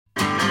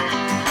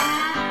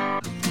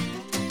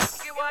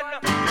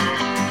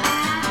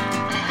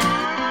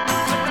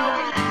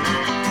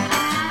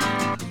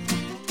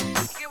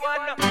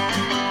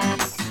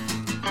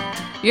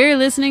You're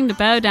listening to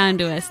Bow Down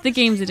to Us, the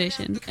Games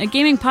Edition, a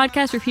gaming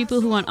podcast for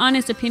people who want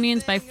honest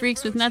opinions by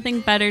freaks with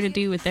nothing better to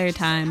do with their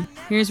time.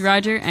 Here's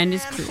Roger and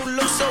his crew.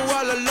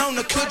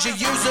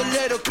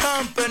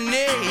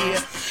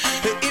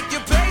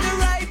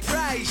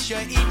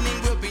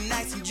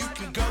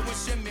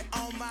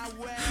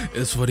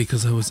 It's funny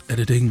because I was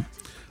editing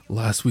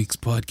last week's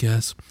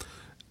podcast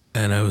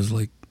and I was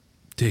like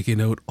taking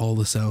out all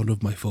the sound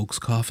of my folks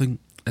coughing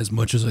as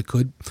much as I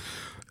could.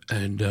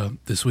 And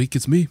this week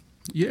it's me.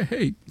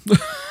 Yay.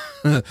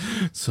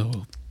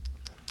 So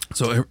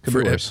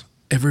for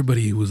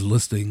everybody who was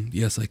listening,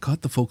 yes, I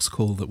caught the folks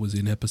cold that was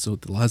in the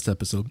last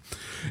episode.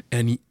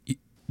 And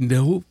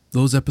no,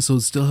 those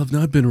episodes still have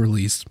not been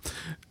released.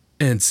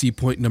 And see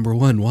point number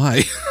one,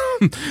 why?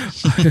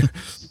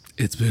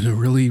 It's been a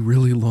really,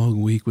 really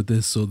long week with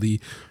this. So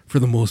for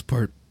the most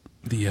part,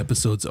 the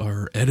episodes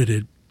are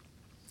edited.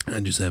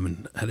 I just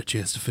haven't had a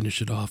chance to finish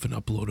it off and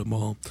upload them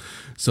all.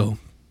 So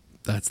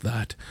that's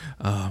that.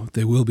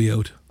 They will be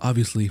out,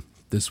 obviously,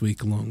 this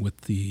week, along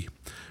with the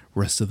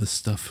rest of the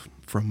stuff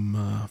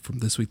from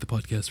this week, the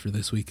podcast for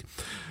this week.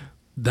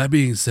 That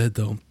being said,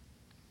 though,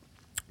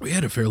 we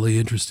had a fairly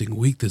interesting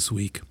week this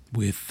week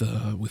with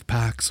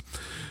PAX.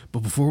 But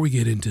before we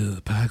get into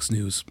the PAX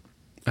news,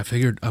 I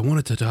figured I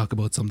wanted to talk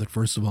about something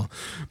first of all.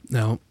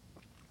 Now,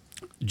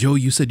 Joe,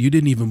 you said you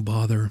didn't even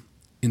bother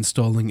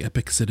installing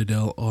Epic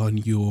Citadel on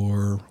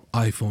your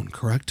iPhone,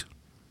 correct?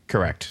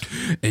 Correct.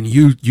 And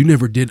you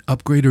never did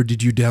upgrade, or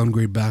did you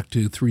downgrade back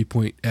to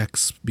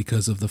 3.x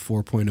because of the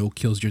 4.0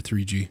 kills your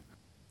 3G?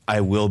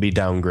 I will be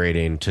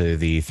downgrading to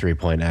the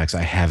 3.x.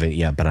 I haven't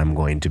yet, but I'm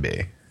going to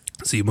be.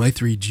 See, my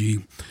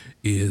 3G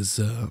is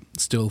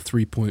still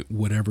 3.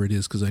 Whatever it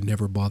is, because I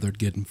never bothered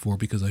getting 4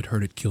 because I'd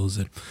heard it kills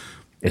it.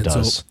 It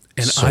does.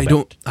 So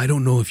I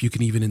don't know if you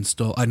can even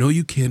install. I know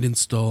you can't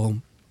install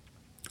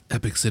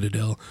Epic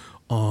Citadel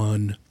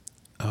on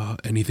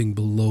anything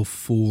below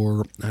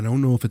 4. I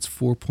don't know if it's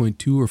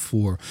 4.2 or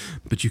 4,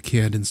 but you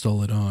can't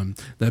install it on.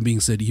 That being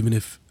said, even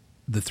if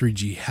the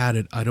 3G had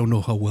it, I don't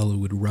know how well it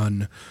would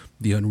run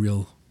the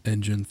Unreal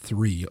Engine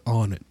 3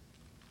 on it.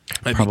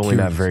 Probably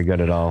not very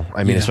good at all.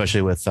 I mean,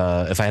 especially with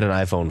if I had an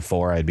iPhone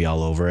 4, I'd be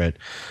all over it.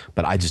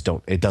 But I just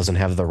don't. It doesn't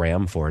have the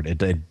RAM for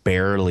it. It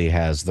barely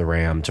has the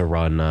RAM to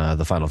run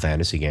the Final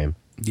Fantasy game.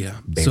 Yeah,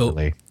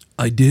 barely. So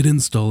I did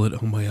install it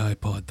on my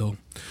iPod though,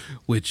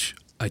 which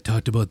I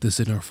talked about this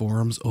in our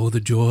forums. Oh,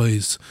 the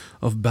joys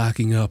of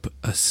backing up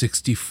a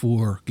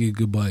 64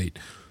 gigabyte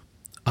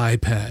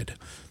iPad.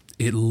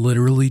 It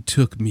literally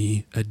took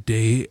me a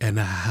day and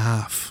a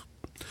half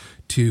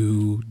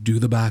to do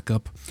the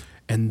backup.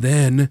 And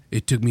then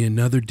it took me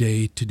another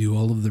day to do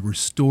all of the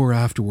restore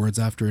afterwards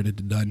after it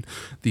had done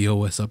the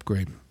OS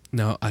upgrade.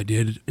 Now, I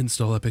did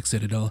install Epic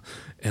Citadel,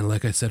 and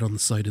like I said on the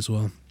site as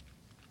well,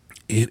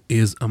 it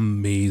is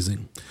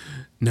amazing.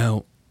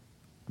 Now,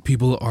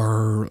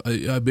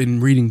 I've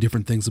been reading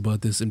different things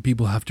about this, and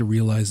people have to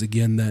realize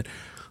again that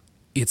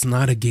it's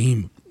not a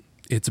game.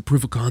 It's a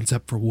proof of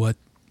concept for what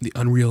the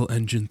Unreal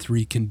Engine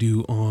 3 can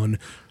do on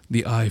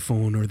the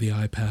iPhone or the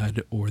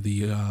iPad or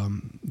the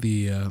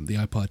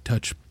iPod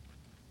Touch.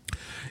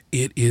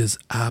 It is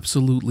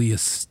absolutely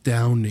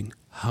astounding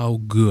how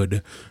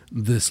good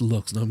this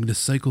looks. Now I'm going to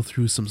cycle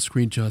through some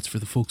screenshots for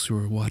the folks who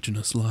are watching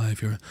us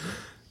live here.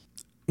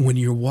 When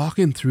you're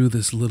walking through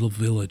this little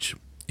village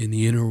in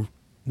the inner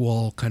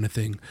wall kind of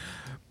thing,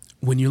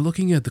 when you're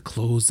looking at the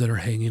clothes that are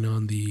hanging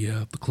on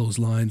the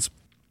clotheslines,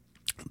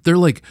 they're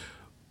like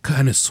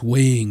kind of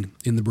swaying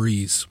in the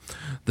breeze.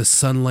 The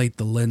sunlight,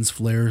 the lens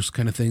flares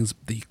kind of things,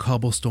 the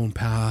cobblestone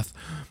path,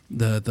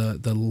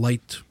 the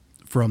light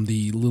from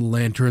the little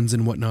lanterns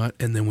and whatnot.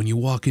 And then when you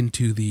walk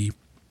into the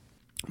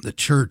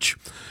church,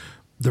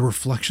 the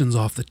reflections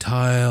off the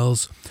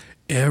tiles,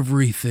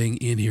 everything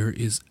in here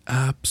is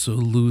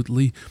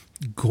absolutely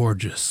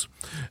gorgeous.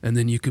 And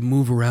then you can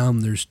move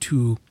around. There's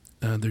dual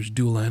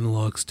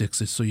analog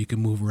sticks, so you can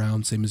move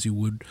around same as you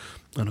would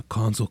on a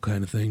console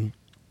kind of thing.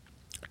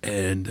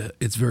 And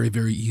it's very,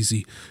 very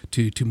easy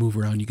to move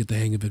around. You get the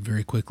hang of it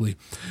very quickly.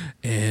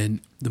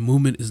 And the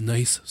movement is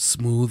nice,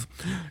 smooth.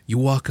 You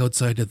walk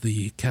outside of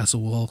the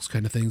castle walls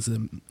kind of things,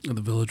 the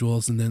village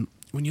walls, and then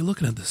when you're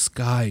looking at the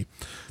sky,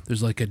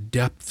 there's like a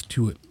depth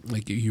to it.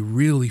 Like you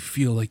really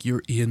feel like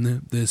you're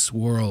in this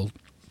world.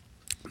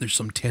 There's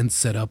some tents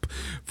set up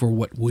for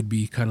what would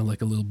be kind of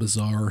like a little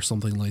bazaar or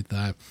something like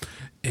that.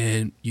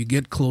 And you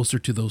get closer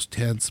to those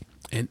tents,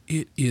 and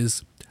it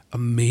is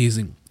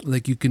amazing.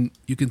 Like you can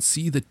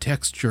see the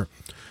texture,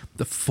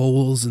 the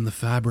folds and the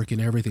fabric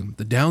and everything.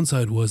 The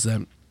downside was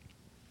that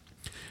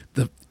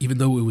even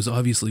though it was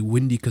obviously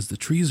windy because the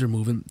trees are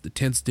moving, the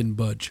tents didn't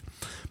budge,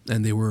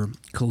 and they were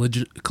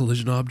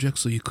collision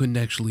objects, so you couldn't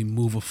actually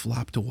move a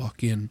flap to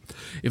walk in.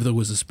 If there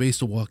was a space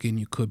to walk in,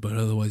 you could, but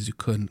otherwise you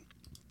couldn't.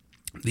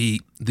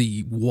 The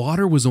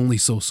water was only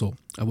so-so.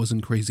 I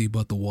wasn't crazy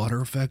about the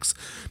water effects,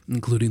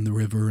 including the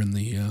river and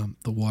the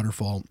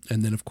waterfall.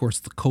 And then, of course,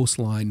 the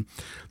coastline.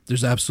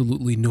 There's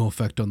absolutely no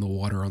effect on the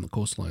water on the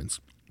coastlines.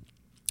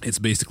 It's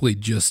basically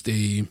just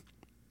a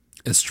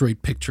a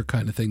straight picture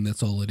kind of thing.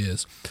 That's all it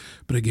is.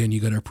 But again, you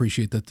got to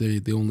appreciate that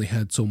they only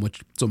had so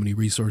many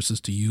resources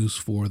to use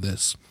for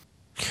this.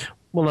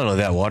 Well, not only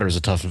that, water is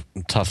a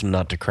tough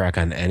nut to crack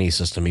on any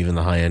system, even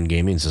the high-end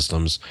gaming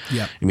systems.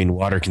 Yeah. I mean,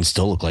 water can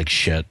still look like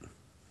shit.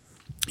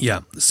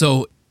 Yeah.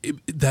 So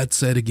that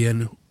said,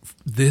 again,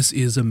 this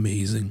is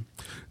amazing.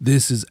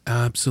 This is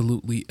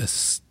absolutely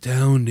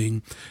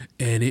astounding,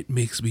 and it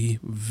makes me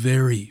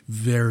very,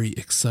 very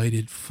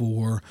excited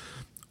for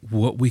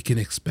what we can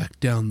expect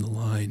down the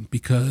line,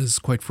 because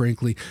quite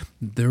frankly,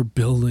 they're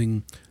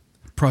building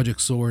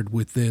Project Sword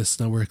with this.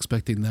 Now we're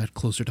expecting that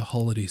closer to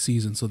holiday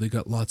season, so they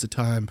got lots of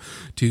time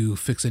to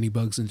fix any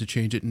bugs and to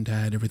change it and to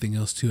add everything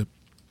else to it.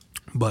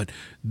 But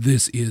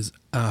this is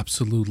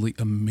absolutely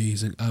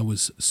amazing. I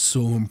was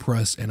so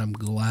impressed, and I'm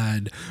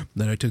glad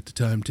that I took the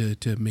time to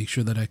make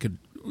sure that I could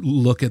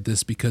look at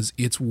this, because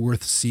it's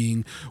worth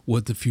seeing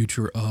what the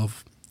future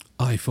of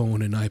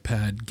iPhone and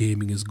iPad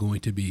gaming is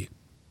going to be.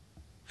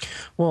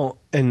 Well,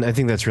 and I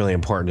think that's really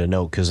important to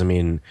note, because, I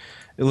mean,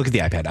 look at the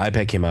iPad.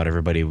 iPad came out,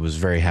 everybody was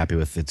very happy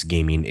with its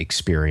gaming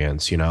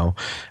experience,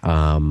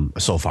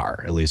 so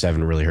far. At least I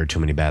haven't really heard too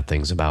many bad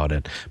things about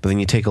it. But then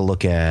you take a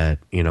look at,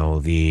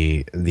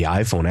 the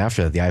iPhone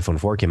after that. The iPhone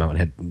 4 came out and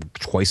had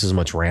twice as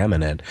much RAM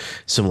in it,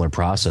 similar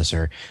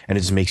processor, and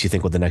it just makes you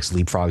think what the next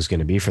leapfrog is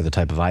going to be for the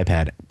type of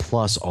iPad,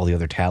 plus all the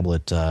other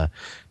tablet type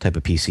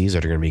of PCs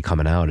that are going to be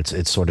coming out.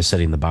 It's sort of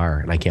setting the bar,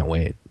 and I can't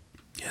wait.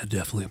 Yeah,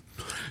 definitely.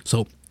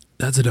 So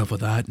that's enough of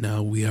that.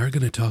 Now we are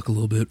going to talk a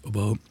little bit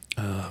about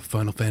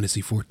Final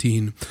Fantasy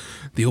XIV.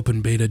 The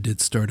open beta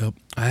did start up.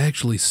 I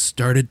actually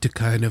started to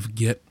kind of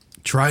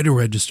try to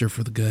register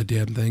for the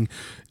goddamn thing.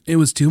 It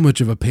was too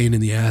much of a pain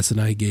in the ass, and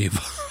I gave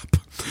up.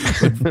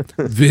 But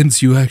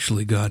Vince, you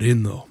actually got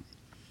in, though.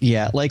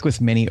 Yeah, like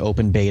with many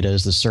open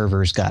betas, the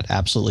servers got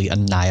absolutely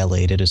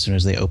annihilated as soon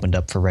as they opened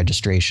up for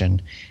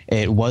registration.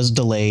 It was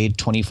delayed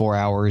 24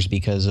 hours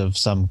because of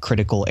some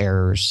critical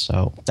errors,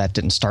 so that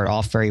didn't start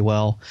off very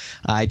well.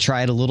 I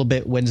tried a little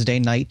bit Wednesday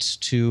night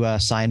to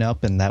sign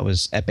up, and that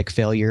was epic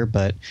failure,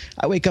 but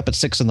I wake up at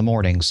 6 in the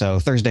morning, so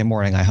Thursday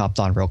morning I hopped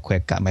on real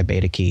quick, got my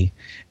beta key,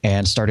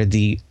 and started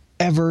the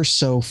ever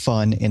so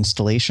fun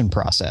installation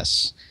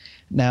process.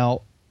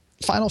 Now,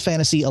 Final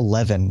Fantasy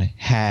XI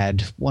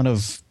had one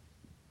of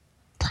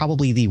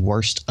probably the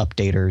worst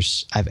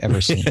updaters I've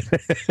ever seen.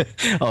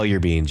 Oh, you're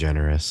being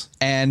generous.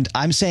 And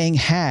I'm saying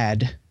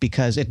had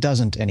because it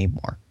doesn't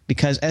anymore.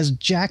 Because as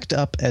jacked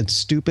up and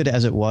stupid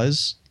as it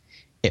was,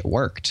 it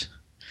worked.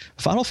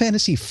 Final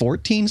Fantasy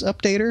XIV's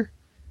updater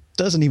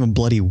doesn't even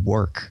bloody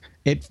work.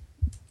 It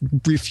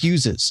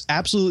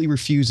absolutely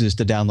refuses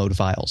to download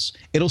files.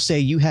 It'll say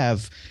you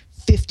have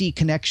 50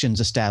 connections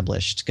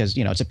established because,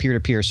 it's a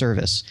peer-to-peer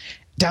service,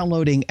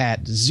 downloading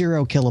at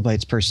 0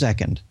 kilobytes per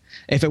second.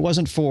 If it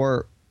wasn't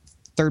for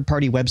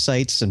third-party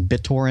websites and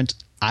BitTorrent,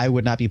 I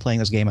would not be playing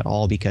this game at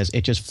all because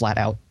it just flat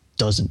out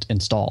doesn't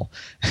install.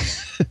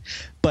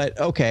 But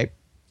okay,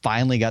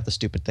 finally got the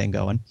stupid thing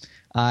going.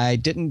 I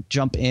didn't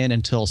jump in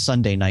until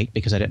Sunday night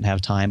because I didn't have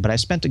time, but I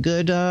spent a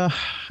good, I'd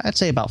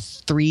say about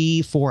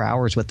 3-4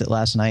 hours with it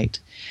last night.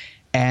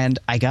 And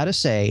I gotta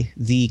say,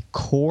 the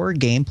core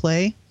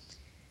gameplay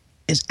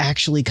is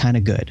actually kind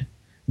of good.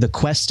 The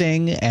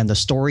questing and the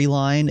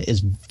storyline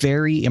is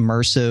very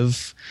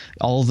immersive.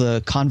 All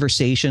the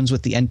conversations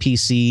with the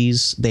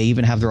NPCs, they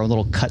even have their own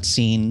little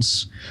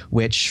cutscenes,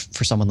 which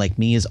for someone like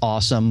me is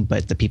awesome,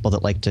 but the people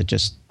that like to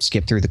just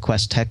skip through the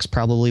quest text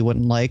probably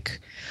wouldn't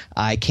like.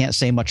 I can't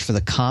say much for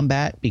the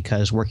combat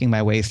because working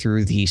my way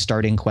through the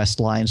starting quest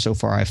line, so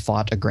far I've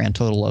fought a grand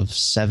total of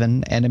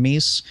 7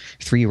 enemies,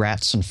 3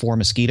 rats and 4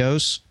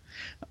 mosquitoes.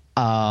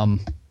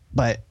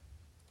 But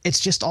it's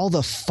just all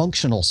the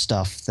functional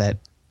stuff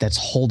that's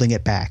holding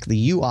it back.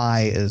 The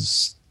UI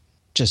is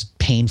just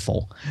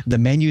painful. The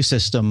menu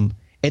system,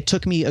 it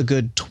took me a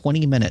good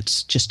 20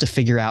 minutes just to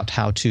figure out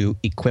how to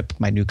equip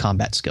my new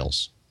combat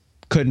skills.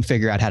 Couldn't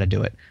figure out how to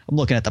do it. I'm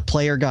looking at the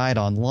player guide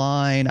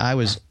online. I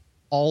was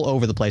all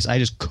over the place. I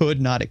just could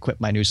not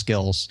equip my new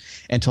skills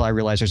until I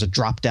realized there's a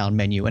drop-down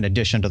menu in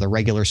addition to the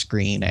regular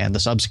screen and the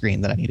sub-screen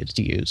that I needed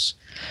to use.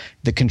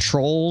 The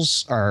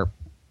controls are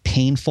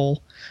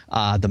painful.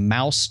 The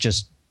mouse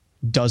just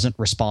doesn't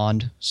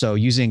respond. So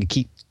using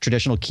a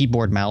traditional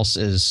keyboard mouse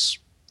is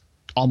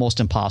almost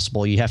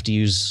impossible. You have to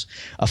use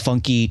a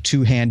funky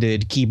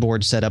 2-handed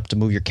keyboard setup to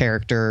move your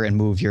character and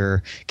move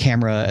your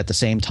camera at the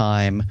same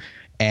time.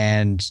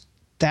 And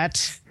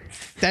that's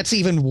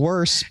even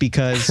worse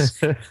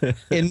because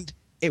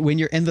when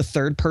you're in the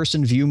third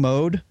person view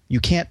mode, you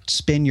can't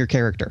spin your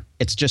character.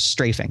 It's just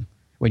strafing.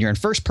 When you're in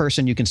first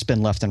person, you can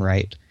spin left and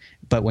right.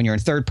 But when you're in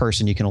third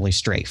person, you can only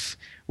strafe,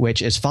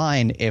 which is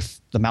fine if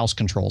the mouse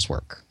controls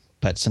work.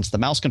 But since the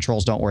mouse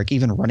controls don't work,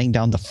 even running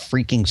down the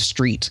freaking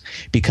street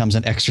becomes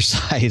an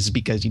exercise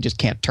because you just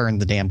can't turn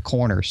the damn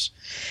corners.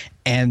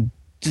 And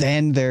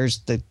then there's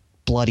the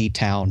bloody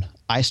town.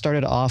 I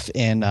started off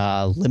in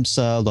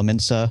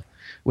Lominsa,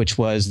 which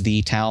was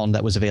the town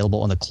that was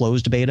available in the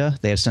closed beta.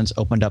 They have since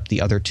opened up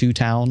the other 2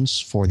 towns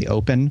for the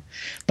open,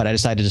 but I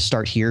decided to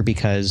start here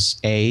because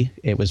A,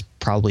 it was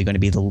probably going to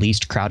be the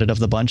least crowded of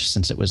the bunch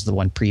since it was the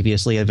one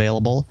previously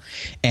available,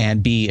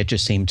 and B, it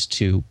just seemed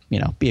to,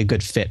 be a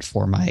good fit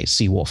for my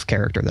Seawolf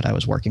character that I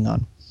was working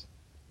on.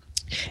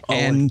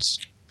 And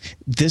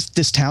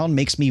this town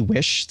makes me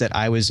wish that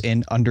I was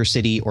in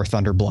Undercity or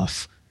Thunder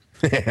Bluff,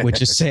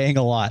 which is saying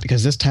a lot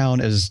because this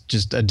town is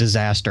just a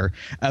disaster.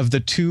 Of the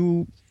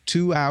two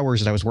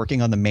hours that I was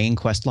working on the main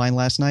quest line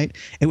last night,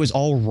 it was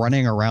all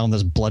running around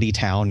this bloody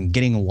town,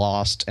 getting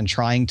lost and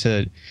trying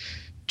to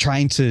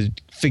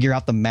figure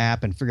out the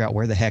map and figure out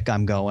where the heck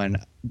I'm going.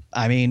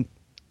 I mean,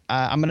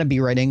 I'm going to be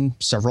writing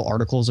several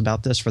articles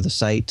about this for the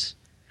site,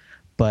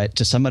 but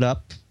to sum it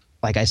up,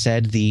 like I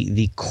said,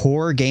 the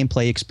core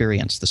gameplay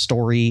experience, the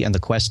story and the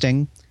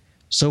questing,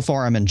 so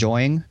far I'm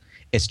enjoying.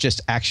 It's just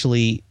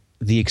actually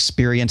the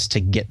experience to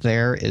get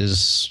there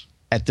is,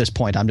 at this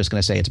point, I'm just going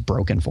to say it's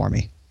broken for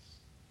me.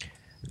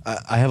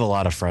 I have a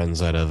lot of friends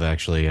that have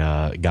actually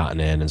gotten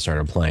in and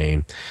started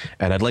playing,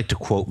 and I'd like to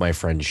quote my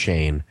friend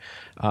Shane.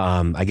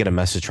 I get a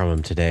message from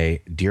him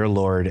today. Dear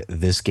Lord,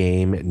 this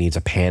game needs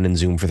a pan and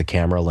zoom for the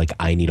camera like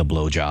I need a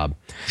blowjob.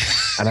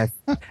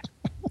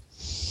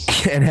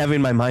 And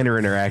having my minor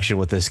interaction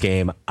with this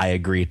game, I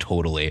agree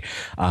totally.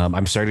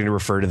 I'm starting to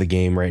refer to the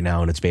game right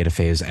now in its beta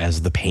phase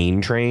as the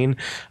pain train,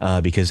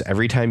 because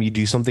every time you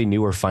do something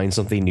new or find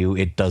something new,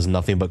 it does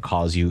nothing but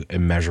cause you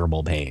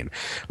immeasurable pain.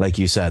 Like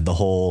you said, the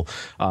whole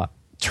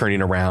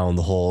turning around,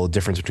 the whole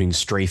difference between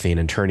strafing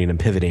and turning and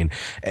pivoting,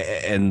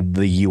 and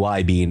the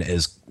UI being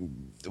as,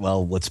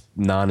 well, what's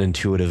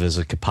non-intuitive as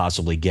it could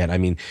possibly get. I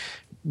mean,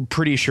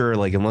 pretty sure,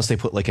 like, unless they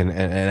put like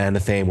an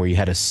thing where you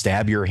had to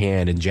stab your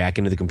hand and jack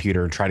into the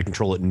computer and try to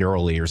control it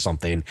neurally or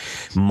something,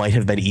 might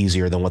have been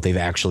easier than what they've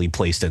actually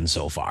placed in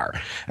so far.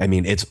 I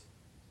mean, it's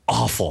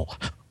awful.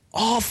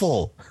 All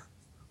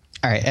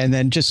right, and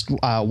then just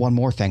one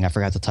more thing I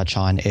forgot to touch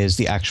on is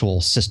the actual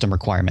system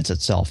requirements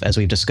itself. As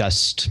we've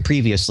discussed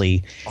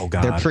previously,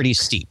 they're pretty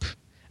steep.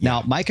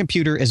 Now, my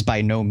computer is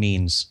by no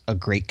means a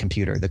great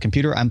computer. The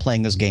computer I'm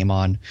playing this game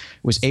on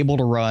was able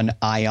to run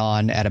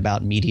Ion at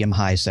about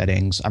medium-high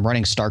settings. I'm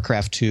running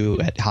StarCraft 2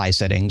 at high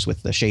settings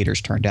with the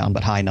shaders turned down,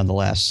 but high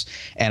nonetheless.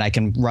 And I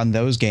can run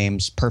those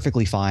games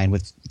perfectly fine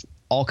with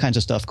all kinds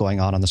of stuff going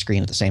on the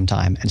screen at the same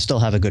time and still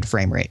have a good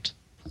frame rate.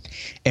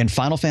 In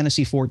Final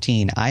Fantasy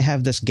XIV, I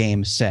have this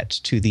game set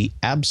to the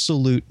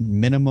absolute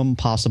minimum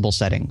possible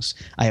settings.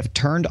 I have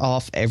turned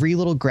off every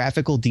little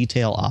graphical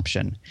detail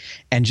option,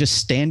 and just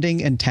standing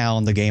in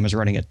town, the game is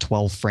running at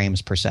 12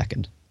 frames per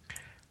second.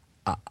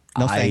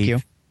 No, thank you.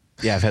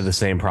 Yeah, I've had the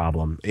same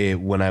problem.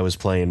 When I was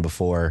playing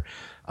before,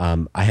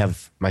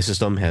 my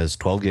system has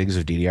 12 gigs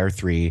of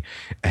DDR3,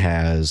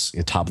 has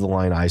a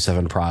top-of-the-line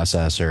i7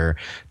 processor,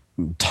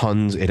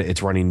 tons.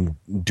 It's running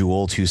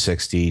dual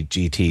 260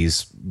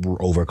 GTs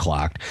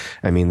overclocked.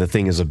 I mean, the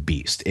thing is a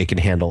beast. It can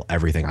handle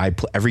everything.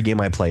 Every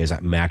game I play is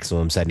at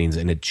maximum settings,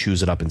 and it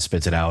chews it up and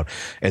spits it out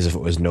as if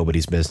it was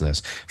nobody's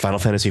business. Final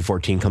Fantasy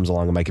 14 comes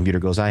along and my computer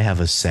goes, I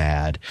have a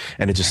SAD,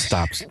 and it just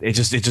stops. It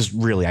just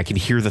really, I can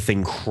hear the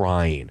thing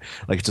crying.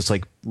 Like, it's just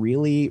like,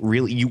 really,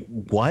 you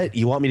what?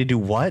 You want me to do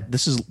what?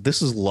 This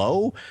is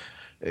low.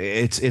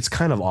 It's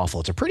kind of awful.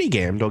 It's a pretty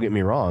game, don't get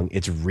me wrong.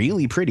 It's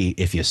really pretty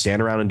if you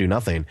stand around and do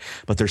nothing,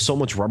 but there's so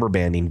much rubber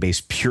banding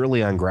based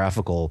purely on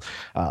graphical,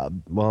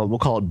 well, we'll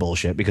call it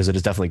bullshit because it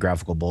is definitely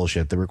graphical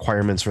bullshit. The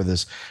requirements for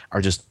this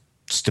are just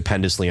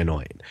stupendously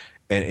annoying,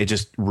 and it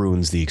just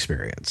ruins the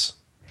experience.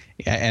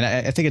 Yeah, and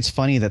I think it's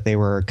funny that they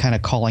were kind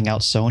of calling out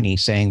Sony,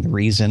 saying the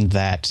reason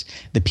that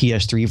the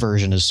PS3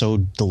 version is so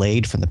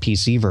delayed from the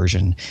PC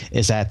version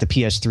is that the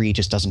PS3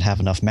 just doesn't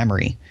have enough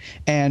memory.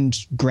 And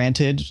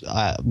granted,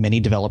 many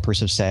developers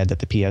have said that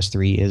the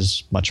PS3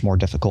 is much more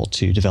difficult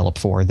to develop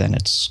for than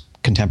its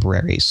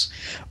contemporaries.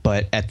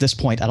 But at this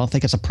point, I don't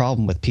think it's a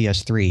problem with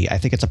PS3. I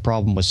think it's a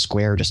problem with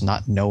Square just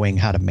not knowing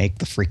how to make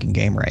the freaking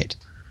game right.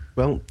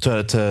 Well,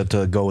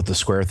 to go with the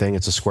Square thing,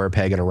 it's a square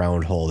peg in a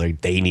round hole.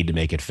 They need to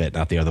make it fit,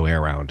 not the other way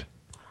around.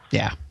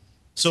 Yeah.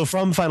 So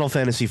from Final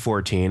Fantasy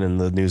XIV and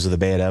the news of the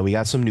beta, we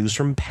got some news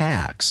from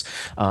PAX,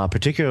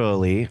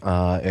 particularly,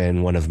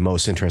 and one of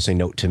most interesting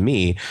note to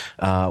me,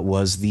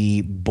 was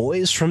the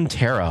boys from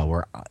Terra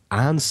were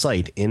on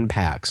site in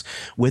PAX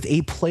with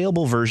a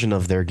playable version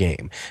of their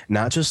game.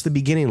 Not just the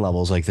beginning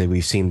levels like that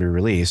we've seen be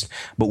released,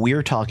 but we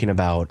are talking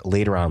about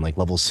later on, like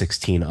level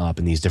 16 up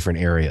in these different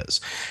areas.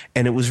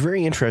 And it was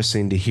very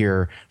interesting to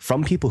hear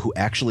from people who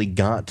actually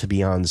got to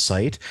be on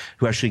site,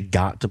 who actually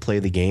got to play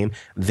the game,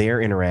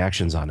 their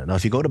interactions on it. Now,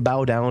 if you go to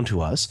Bow Down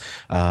to Us,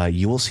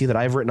 you will see that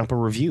I've written up a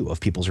review of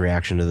people's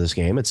reaction to this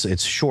game.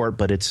 It's short,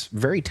 but it's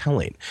very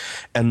telling.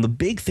 And the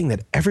big thing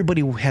that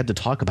everybody had to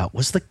talk about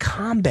was the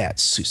combat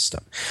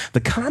system.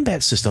 The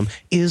combat system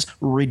is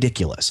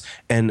ridiculous.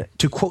 And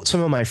to quote some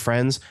of my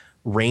friends,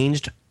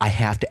 ranged, I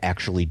have to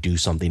actually do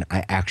something.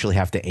 I actually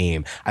have to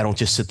aim. I don't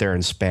just sit there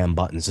and spam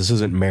buttons. This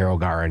isn't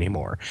Marogar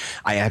anymore.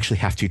 I actually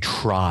have to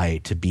try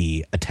to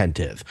be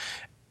attentive.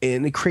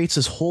 And it creates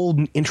this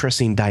whole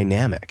interesting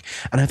dynamic.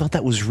 And I thought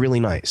that was really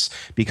nice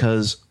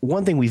because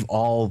one thing we've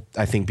all,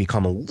 I think,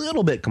 become a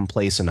little bit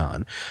complacent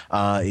on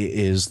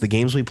is the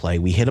games we play.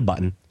 We hit a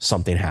button,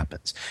 something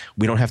happens.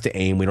 We don't have to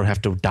aim. We don't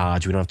have to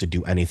dodge. We don't have to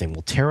do anything.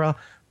 Well, Terra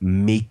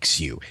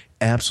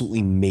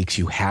absolutely makes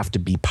you have to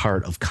be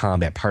part of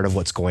combat, part of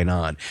what's going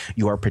on.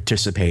 You are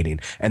participating.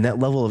 And that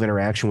level of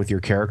interaction with your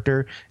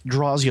character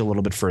draws you a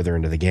little bit further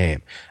into the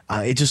game.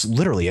 It just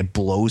literally, it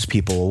blows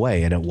people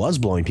away. And it was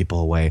blowing people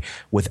away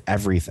with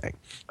everything.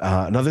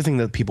 Another thing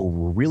that people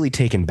were really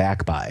taken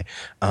back by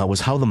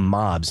was how the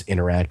mobs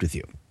interact with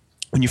you.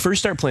 When you first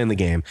start playing the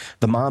game,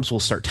 the mobs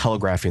will start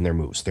telegraphing their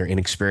moves. They're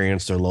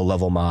inexperienced, they're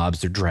low-level mobs,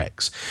 they're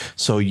dregs.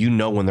 So you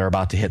know when they're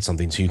about to hit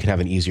something, so you can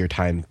have an easier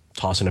time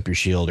tossing up your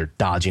shield or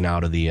dodging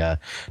out of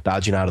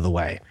the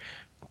way.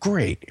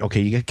 Great.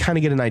 Okay, you kind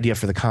of get an idea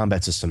for the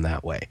combat system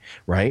that way,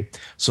 right?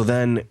 So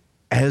then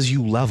as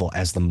you level,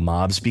 as the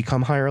mobs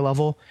become higher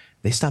level,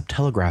 they stop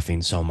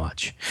telegraphing so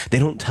much. They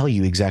don't tell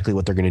you exactly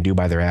what they're going to do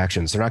by their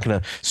actions. They're not going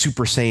to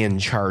Super Saiyan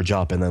charge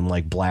up and then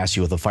like blast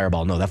you with a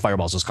fireball. No, that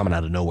fireball's just coming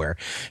out of nowhere.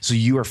 So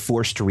you are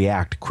forced to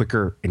react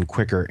quicker and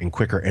quicker and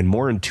quicker and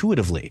more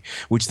intuitively,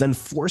 which then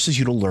forces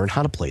you to learn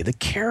how to play the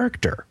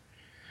character.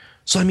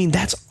 So, I mean,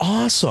 that's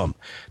awesome.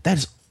 That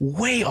is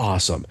way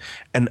awesome.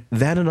 And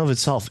that in of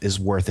itself is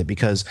worth it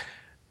because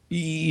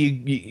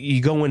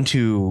you go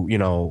into,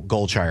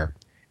 Goldshire,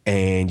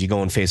 and you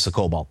go and face the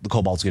Cobalt. The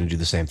Cobalt's going to do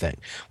the same thing.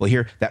 Well,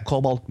 here, that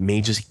Cobalt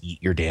may just eat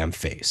your damn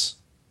face.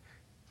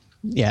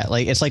 Yeah,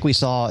 it's like we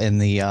saw in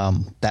the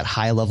that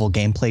high-level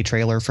gameplay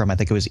trailer from, I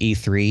think it was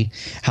E3,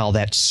 how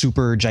that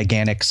super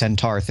gigantic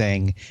centaur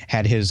thing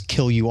had his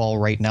kill you all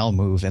right now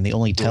move, and the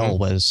only tell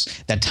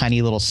was that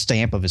tiny little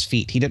stamp of his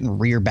feet. He didn't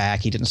rear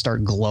back. He didn't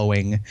start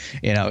glowing.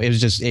 It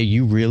was just,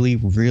 you really,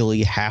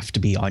 really have to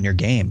be on your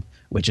game,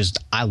 which is,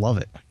 I love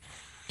it.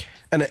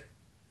 And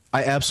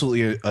I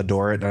absolutely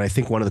adore it, and I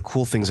think one of the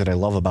cool things that I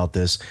love about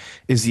this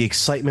is the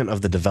excitement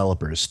of the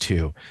developers,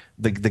 too.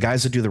 The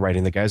guys that do the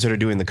writing, the guys that are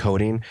doing the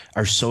coding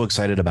are so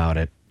excited about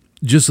it.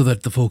 Just so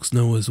that the folks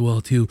know as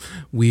well, too,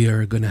 we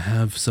are going to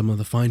have some of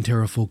the Fine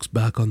Terra folks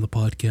back on the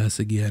podcast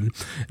again,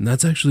 and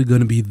that's actually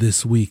going to be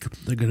this week.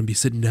 They're going to be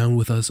sitting down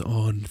with us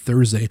on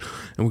Thursday,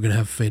 and we're going to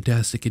have a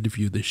fantastic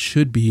interview. This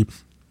should be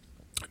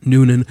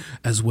Noonan,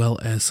 as well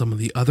as some of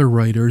the other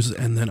writers,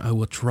 and then I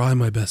will try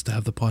my best to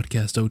have the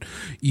podcast out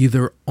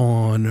either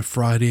on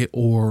Friday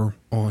or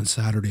on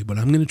Saturday, but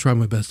I'm going to try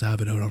my best to have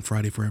it out on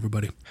Friday for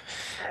everybody.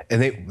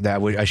 And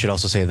I should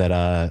also say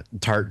that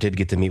Tart did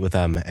get to meet with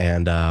them,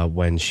 and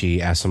when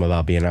she asked them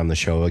about being on the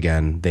show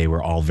again, they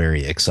were all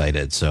very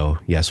excited. So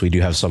yes, we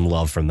do have some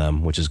love from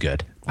them, which is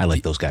good. I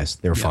like those guys.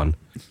 They were fun.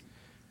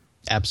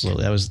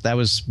 Absolutely. That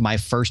was my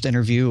first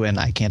interview, and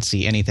I can't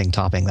see anything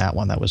topping that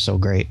one. That was so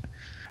great.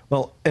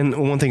 Well, and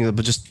one thing,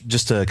 but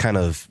just to kind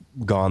of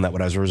go on that,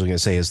 what I was originally going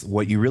to say is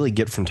what you really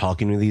get from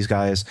talking to these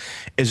guys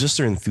is just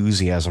their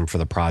enthusiasm for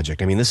the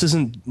project. I mean, this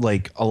isn't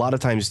like a lot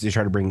of times they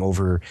try to bring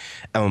over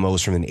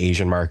MMOs from an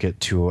Asian market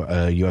to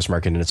a US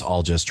market, and it's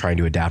all just trying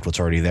to adapt what's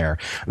already there.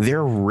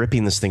 They're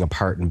ripping this thing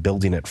apart and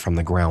building it from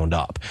the ground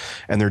up,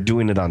 and they're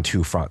doing it on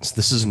two fronts.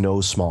 This is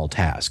no small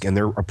task, and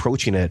they're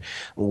approaching it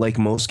like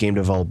most game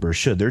developers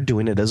should. They're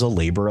doing it as a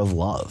labor of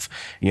love.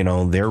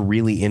 They're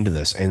really into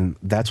this, and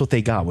that's what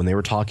they got when they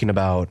were talking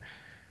about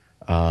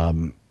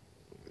Roger's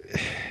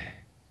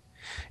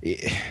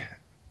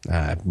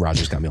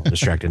got me all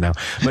distracted now,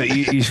 but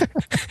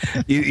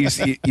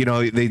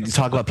they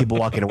talk about people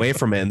walking away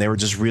from it, and they were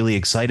just really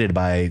excited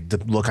by the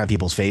look on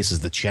people's faces,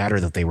 the chatter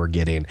that they were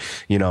getting.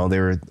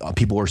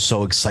 People were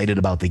so excited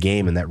about the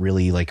game, and that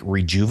really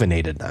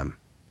rejuvenated them.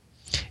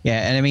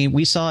 Yeah, and I mean,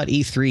 we saw at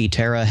E3,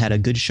 Terra had a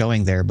good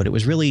showing there, but it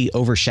was really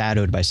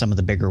overshadowed by some of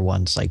the bigger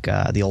ones like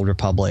the Old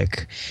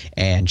Republic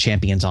and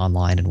Champions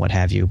Online and what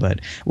have you.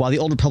 But while the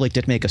Old Republic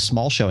did make a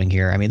small showing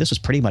here, I mean, this was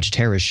pretty much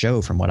Terra's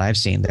show from what I've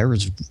seen. There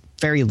was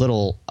very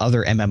little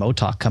other MMO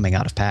talk coming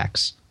out of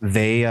PAX.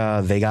 They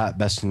got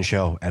Best in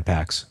Show at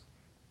PAX.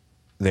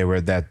 They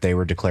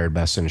were declared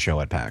Best in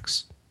Show at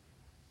PAX.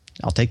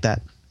 I'll take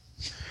that.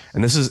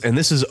 And this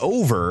is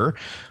over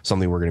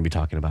something we're going to be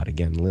talking about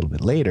again a little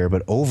bit later,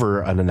 but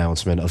over an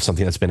announcement of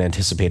something that's been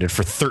anticipated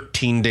for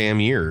 13 damn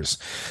years.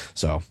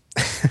 So,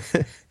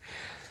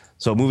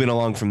 moving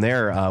along from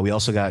there, we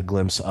also got a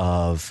glimpse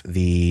of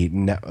the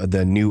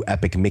new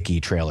Epic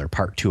Mickey trailer,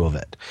 part 2 of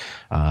it.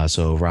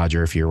 So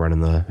Roger, if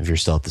you're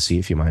still at the seat,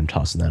 if you mind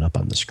tossing that up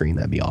on the screen,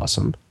 that'd be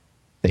awesome.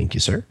 Thank you,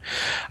 sir.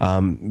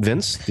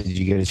 Vince, did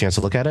you get a chance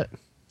to look at it?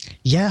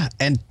 Yeah,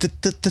 and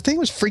the thing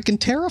was freaking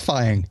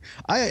terrifying.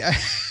 I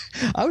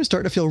was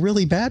starting to feel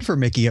really bad for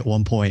Mickey at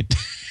one point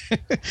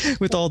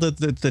with all the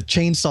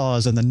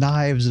chainsaws and the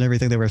knives and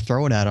everything they were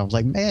throwing at him. I was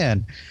like,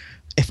 man,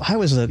 if I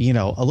was a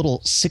little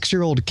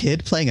 6-year-old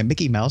kid playing a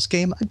Mickey Mouse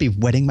game, I'd be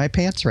wetting my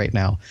pants right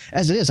now.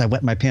 As it is, I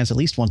wet my pants at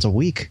least once a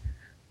week.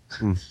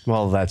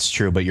 Well, that's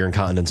true, but your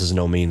incontinence is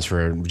no means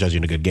for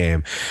judging a good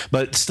game.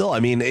 But still, I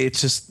mean,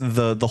 it's just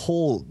the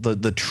whole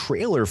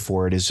trailer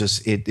for it is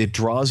just it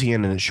draws you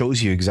in and it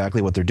shows you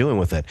exactly what they're doing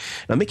with it.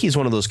 Now, Mickey is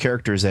one of those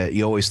characters that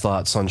you always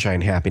thought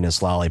sunshine,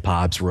 happiness,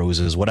 lollipops,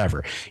 roses,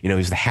 whatever. You know,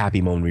 he's the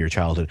happy moment of your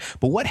childhood.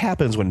 But what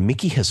happens when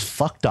Mickey has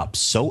fucked up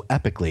so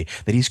epically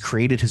that he's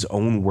created his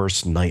own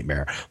worst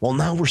nightmare? Well,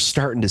 now we're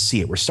starting to see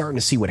it. We're starting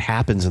to see what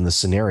happens in the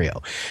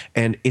scenario.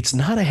 And it's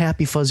not a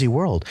happy, fuzzy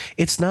world.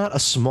 It's not a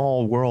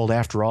small world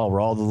after all, where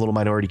all the little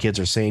minority kids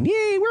are saying,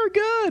 yay, we're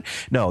good.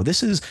 No,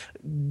 this is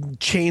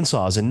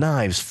chainsaws and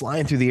knives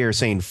flying through the air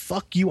saying,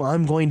 fuck you,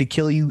 I'm going to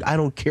kill you. I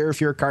don't care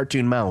if you're a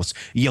cartoon mouse,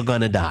 you're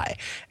gonna die.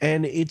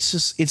 And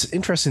it's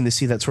interesting to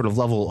see that sort of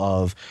level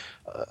of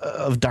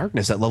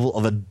darkness, that level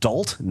of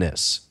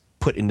adultness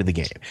put into the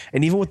game.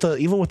 And even with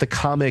the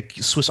comic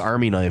Swiss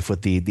Army knife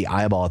with the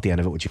eyeball at the end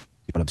of it, which you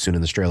up soon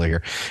in this trailer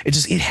here, it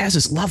has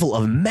this level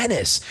of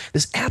menace,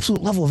 this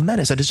absolute level of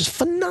menace that is just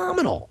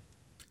phenomenal.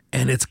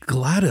 And it's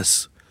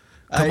GLaDOS.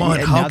 Come on,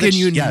 how can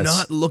you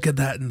not look at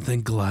that and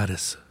think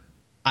GLaDOS?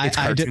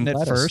 I didn't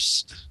at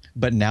first,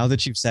 but now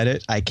that you've said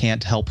it, I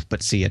can't help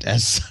but see it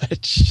as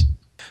such.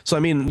 So, I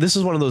mean, this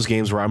is one of those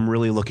games where I'm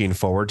really looking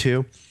forward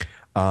to,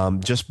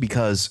 just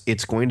because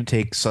it's going to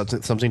take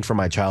something from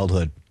my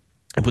childhood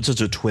and put such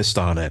a twist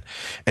on it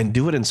and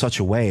do it in such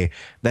a way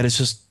that it's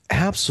just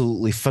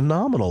absolutely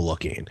phenomenal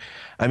looking.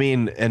 I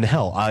mean, and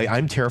hell,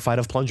 I'm terrified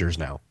of plungers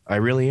now. I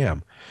really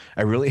am.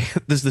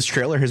 This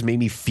trailer has made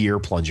me fear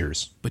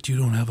plungers. But you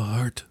don't have a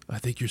heart. I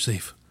think you're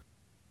safe.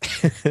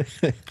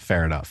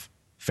 Fair enough.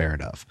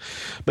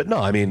 But no,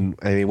 I mean,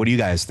 what do you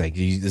guys think?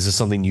 Is this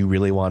something you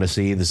really want to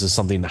see? This is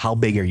something, how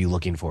big are you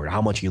looking forward?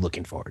 How much are you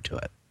looking forward to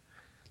it?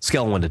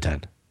 Scale 1 to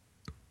 10.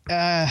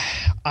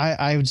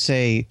 I would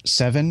say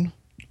 7,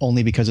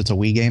 only because it's a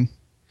Wii game.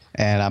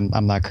 And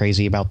I'm not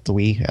crazy about the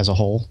Wii as a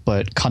whole,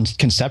 but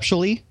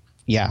conceptually,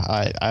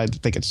 yeah, I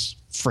think it's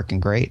freaking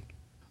great.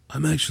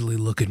 I'm actually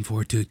looking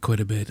forward to it quite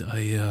a bit.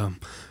 I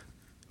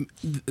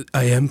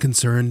am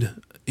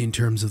concerned in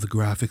terms of the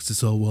graphics.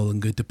 It's all well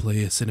and good to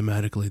play a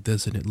cinematic like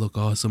this and it look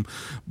awesome,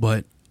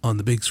 but on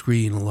the big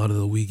screen, a lot of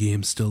the Wii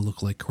games still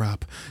look like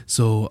crap.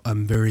 So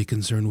I'm very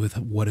concerned with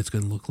what it's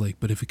going to look like.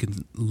 But if it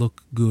can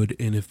look good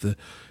and if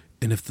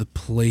the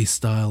play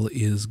style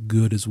is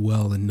good as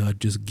well and not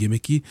just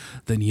gimmicky,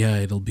 then yeah,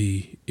 it'll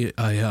be.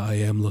 I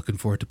am looking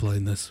forward to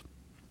playing this.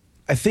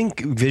 I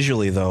think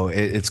visually, though,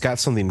 it's got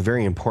something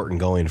very important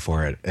going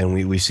for it, and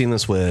we've seen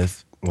this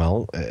with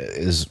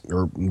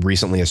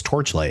recently as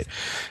Torchlight.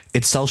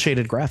 It's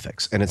cel-shaded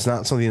graphics, and it's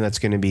not something that's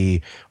going to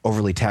be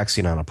overly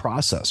taxing on a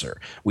processor.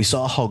 We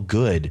saw how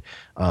good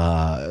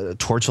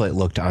Torchlight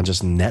looked on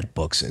just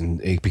netbooks,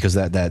 and because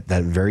that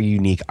very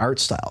unique art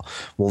style.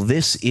 Well,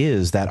 this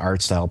is that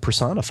art style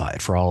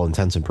personified for all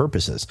intents and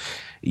purposes.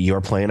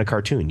 You're playing a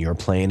cartoon, you're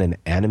playing an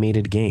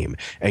animated game,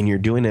 and you're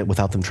doing it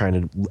without them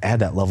trying to add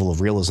that level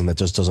of realism that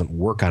just doesn't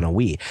work on a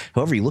Wii.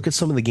 However, you look at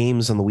some of the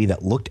games on the Wii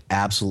that looked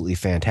absolutely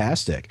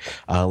fantastic,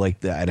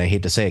 and I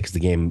hate to say it because the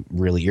game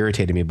really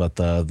irritated me, but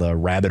the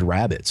Rabid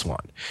Rabbids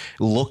one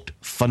looked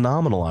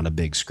phenomenal on a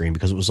big screen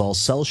because it was all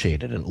cel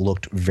shaded. It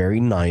looked very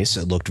nice.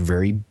 It looked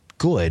very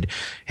good,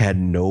 had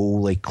no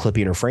like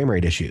clipping or frame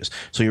rate issues.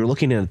 So you're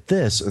looking at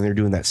this and they're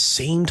doing that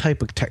same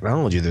type of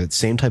technology, that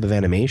same type of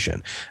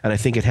animation. And I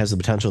think it has the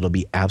potential to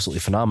be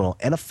absolutely phenomenal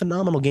and a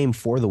phenomenal game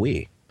for the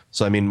Wii.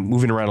 So, I mean,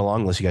 moving around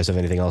along, unless you guys have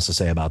anything else to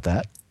say about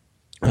that.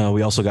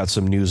 We also got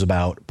some news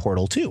about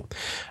Portal 2.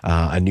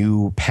 A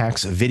new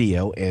PAX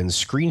video and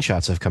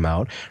screenshots have come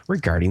out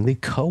regarding the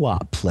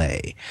co-op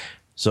play.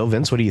 So,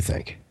 Vince, what do you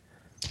think?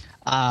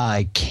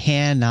 I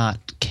cannot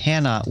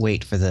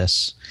wait for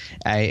this.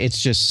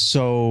 It's just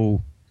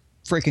so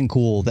freaking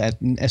cool that,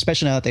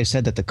 especially now that they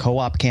said that the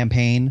co-op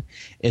campaign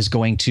is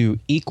going to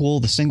equal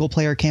the single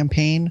player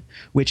campaign,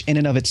 which in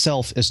and of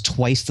itself is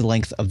twice the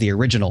length of the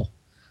original.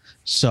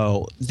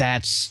 So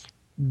that's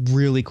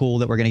really cool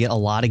that we're going to get a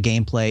lot of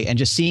gameplay, and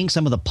just seeing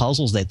some of the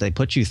puzzles that they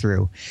put you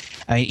through.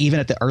 I mean, even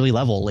at the early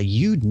level, like,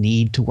 you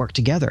need to work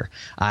together.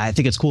 I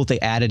think it's cool that they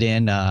added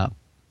in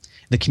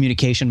the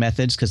communication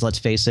methods, because let's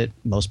face it,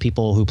 most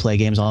people who play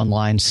games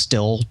online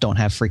still don't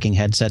have freaking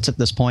headsets at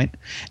this point.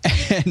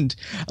 And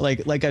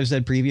like I've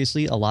said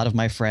previously, a lot of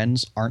my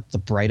friends aren't the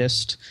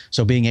brightest.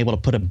 So being able to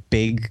put a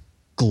big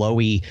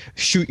glowy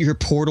shoot your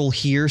portal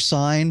here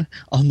sign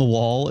on the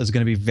wall is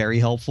going to be very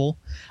helpful.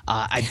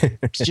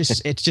 It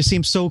just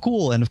seems so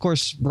cool. And of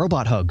course,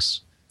 robot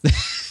hugs.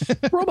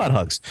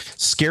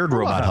 Scared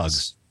robot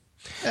hugs.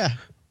 Yeah.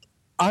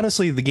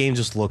 Honestly, the game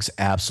just looks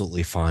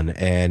absolutely fun,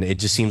 and it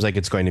just seems like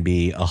it's going to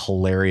be a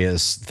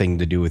hilarious thing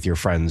to do with your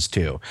friends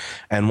too.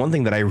 And one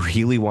thing that I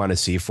really want to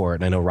see for it,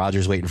 and I know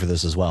Roger's waiting for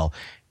this as well,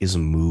 is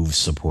move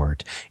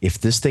support.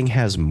 If this thing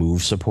has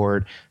move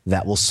support,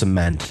 that will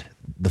cement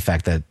the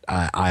fact that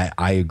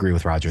I agree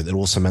with Roger. That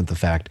will cement the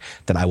fact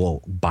that I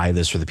will buy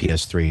this for the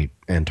PS3,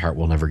 and Tart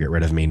will never get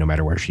rid of me no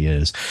matter where she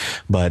is.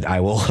 But I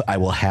will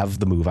have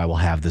the move. I will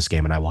have this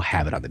game, and I will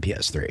have it on the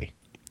PS3.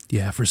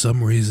 Yeah, for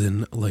some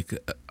reason, like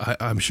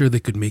I'm sure they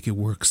could make it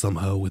work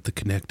somehow with the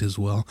Kinect as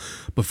well,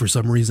 but for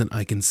some reason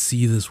I can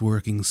see this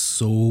working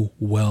so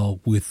well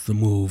with the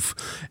Move.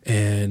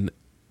 And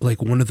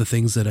like one of the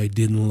things that I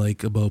didn't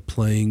like about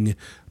playing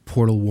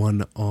Portal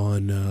 1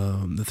 on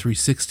the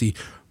 360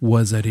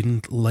 was I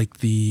didn't like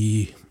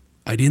the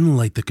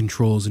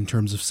controls in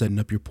terms of setting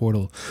up your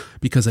portal,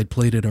 because I'd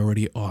played it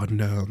already on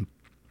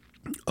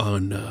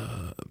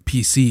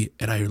PC,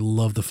 and I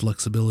love the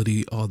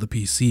flexibility on the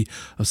PC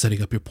of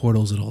setting up your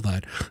portals and all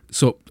that.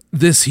 So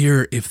this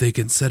here, if they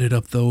can set it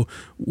up though,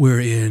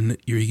 wherein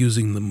you're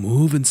using the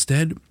Move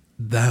instead,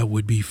 that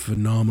would be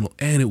phenomenal,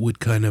 and it would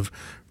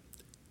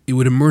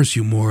immerse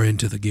you more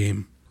into the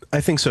game. I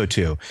think so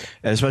too,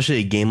 and especially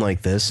a game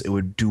like this, it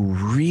would do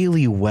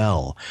really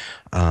well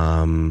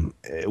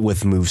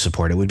with Move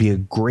support. It would be a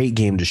great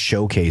game to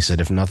showcase it.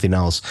 If nothing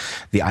else,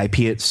 the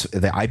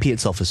IP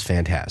itself is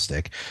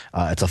fantastic.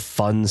 It's a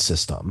fun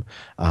system,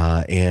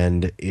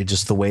 and it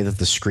just the way that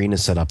the screen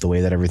is set up, the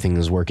way that everything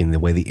is working, the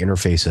way the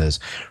interface is,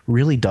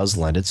 really does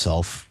lend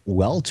itself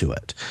well to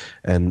it.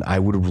 And I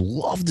would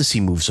love to see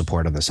Move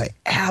support on this. I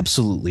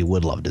absolutely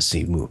would love to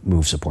see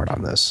Move support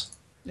on this.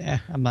 Yeah,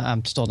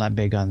 I'm still not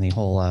big on the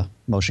whole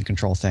motion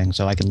control thing,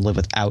 so I can live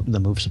without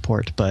the Move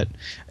support, but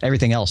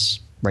everything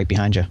else right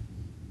behind you.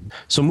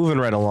 So moving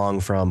right along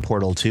from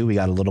Portal 2, we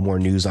got a little more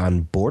news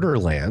on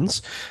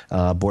Borderlands.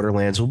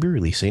 Borderlands will be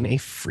releasing a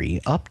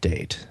free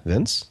update.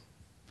 Vince?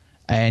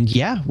 And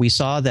yeah, we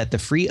saw that the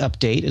free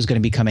update is going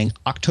to be coming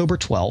October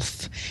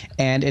 12th,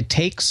 and it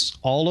takes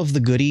all of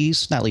the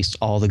goodies, not least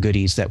all the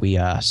goodies that we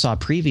saw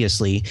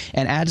previously,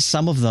 and adds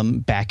some of them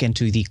back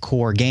into the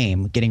core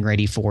game, getting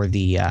ready for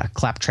the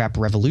Claptrap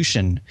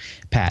Revolution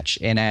patch.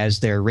 And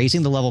as they're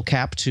raising the level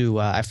cap to,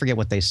 I forget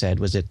what they said,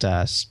 was it,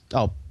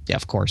 yeah,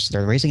 of course,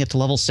 they're raising it to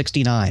level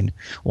 69.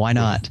 Why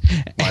not?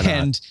 Why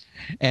not?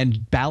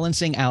 And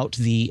balancing out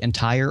the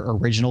entire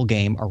original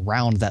game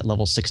around that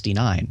level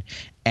 69.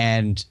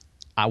 And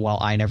while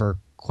I never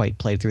quite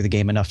played through the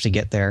game enough to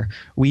get there,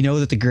 we know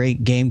that the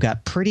great game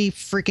got pretty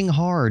freaking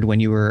hard when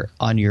you were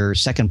on your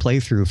second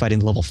playthrough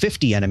fighting level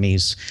 50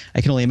 enemies. I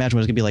can only imagine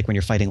what it's going to be like when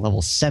you're fighting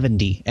level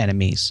 70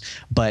 enemies.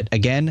 But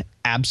again,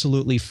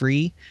 absolutely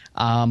free.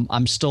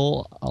 I'm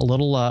still a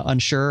little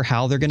unsure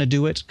how they're going to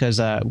do it, because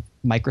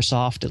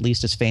Microsoft, at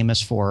least, is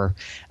famous for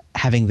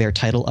having their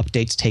title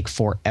updates take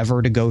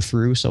forever to go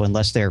through. So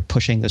unless they're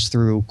pushing this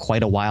through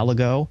quite a while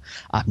ago,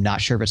 I'm not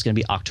sure if it's going to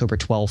be October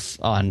 12th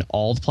on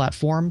all the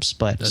platforms,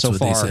 but That's so what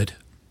far, they said.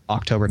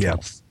 October 12th.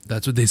 Yeah.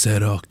 That's what they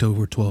said,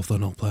 October 12th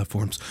on all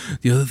platforms.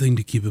 The other thing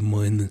to keep in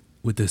mind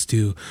with this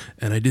too,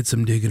 and I did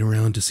some digging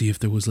around to see if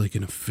there was like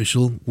an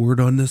official word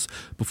on this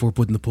before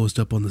putting the post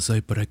up on the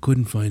site, but I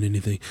couldn't find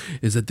anything,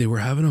 is that they were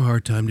having a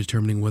hard time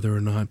determining whether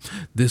or not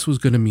this was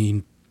going to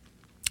mean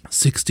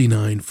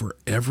 69 for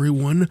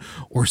everyone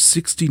or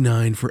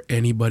 69 for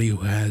anybody who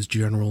has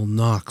General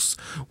Knox,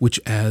 which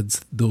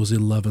adds those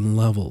 11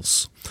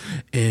 levels.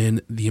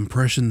 And the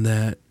impression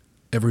that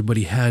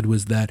everybody had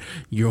was that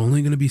you're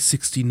only going to be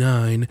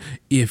 69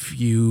 if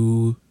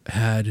you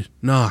had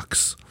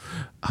Knox.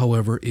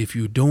 However, if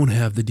you don't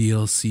have the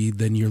DLC,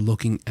 then you're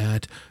looking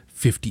at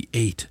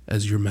 58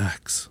 as your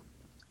max.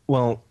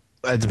 Well,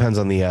 it depends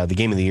on the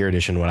Game of the Year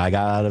edition. What I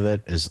got out of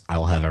it is I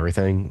will have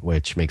everything,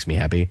 which makes me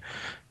happy.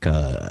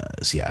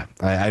 Because, yeah,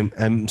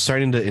 I'm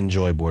starting to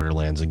enjoy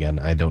Borderlands again.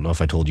 I don't know if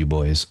I told you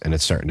boys, and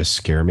it's starting to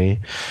scare me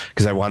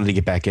because I wanted to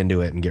get back into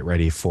it and get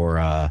ready for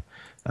the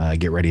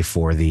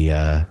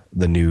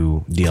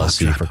new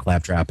DLC for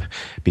Claptrap,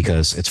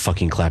 because it's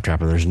fucking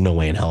Claptrap and there's no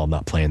way in hell I'm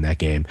not playing that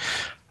game.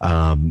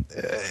 And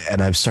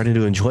I'm starting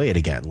to enjoy it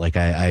again. Like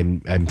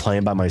I'm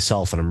playing by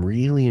myself and I'm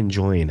really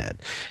enjoying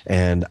it.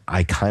 And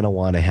I kind of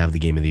want to have the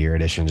Game of the Year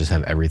edition, just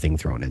have everything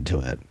thrown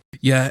into it.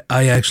 Yeah,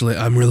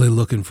 I'm really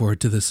looking forward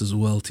to this as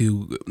well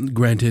too.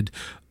 Granted,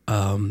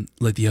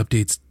 like the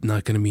update's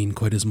not going to mean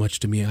quite as much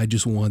to me. I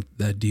just want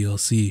that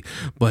DLC,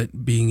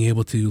 but being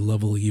able to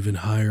level even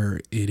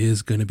higher, it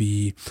is going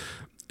to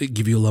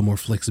give you a lot more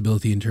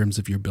flexibility in terms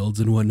of your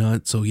builds and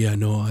whatnot. So yeah,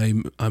 no,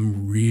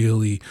 I'm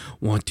really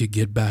want to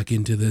get back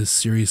into this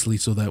seriously,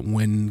 so that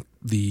when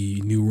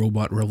the new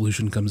Robot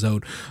Revolution comes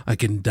out, I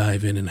can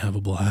dive in and have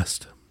a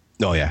blast.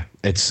 Oh yeah,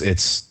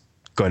 it's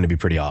going to be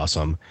pretty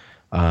awesome.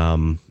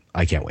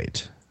 I can't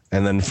wait.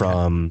 And then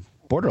from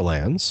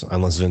Borderlands,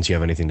 unless Vince, you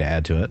have anything to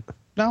add to it?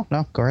 No,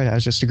 go ahead. I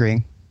was just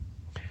agreeing.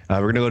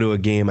 We're going to go to a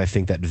game I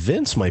think that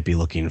Vince might be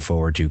looking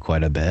forward to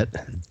quite a bit.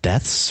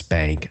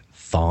 Deathspank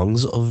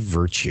Thongs of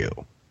Virtue.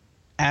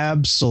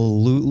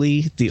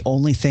 Absolutely. The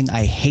only thing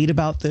I hate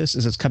about this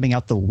is it's coming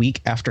out the week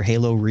after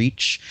Halo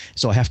Reach,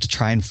 so I have to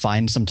try and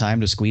find some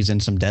time to squeeze in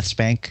some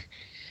Deathspank.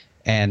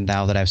 And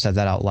now that I've said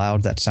that out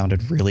loud, that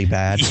sounded really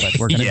bad, but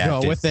we're going to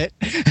go with it.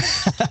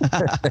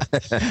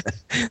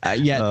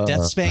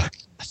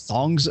 Deathspank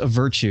Thongs of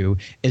Virtue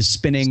is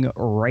spinning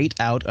right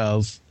out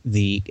of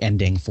the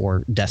ending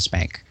for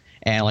Deathspank.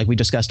 And like we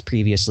discussed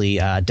previously,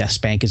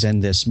 Deathspank is in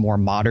this more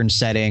modern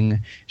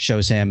setting,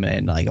 shows him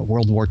in like a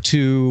World War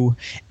II,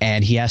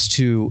 and he has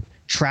to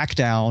track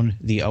down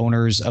the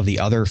owners of the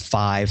other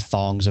 5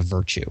 thongs of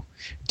virtue.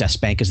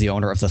 Deathspank is the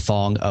owner of the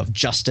thong of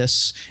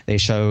justice. They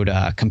showed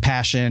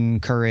compassion,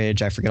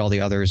 courage. I forget all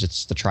the others.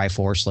 It's the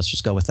Triforce. Let's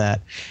just go with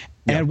that.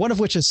 Yep. And one of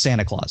which is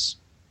Santa Claus.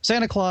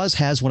 Santa Claus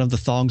has one of the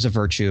thongs of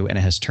virtue, and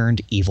it has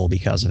turned evil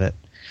because of it.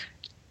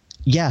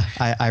 Yeah,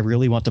 I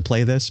really want to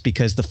play this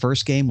because the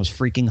first game was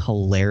freaking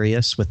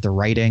hilarious with the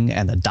writing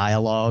and the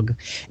dialogue.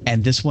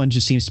 And this one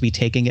just seems to be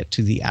taking it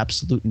to the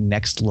absolute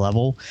next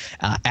level,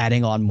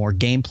 adding on more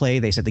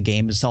gameplay. They said the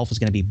game itself is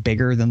going to be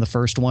bigger than the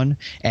first one.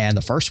 And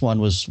the first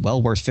one was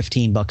well worth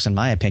 $15 in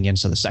my opinion.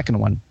 So the second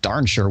one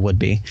darn sure would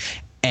be.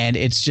 And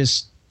it's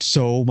just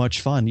so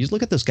much fun. You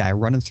look at this guy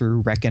running through,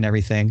 wrecking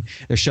everything.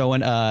 They're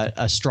showing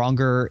a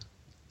stronger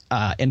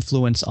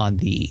influence on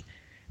the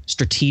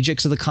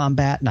strategics of the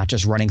combat, not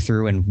just running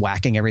through and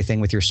whacking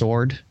everything with your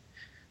sword,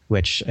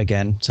 which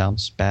again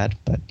sounds bad,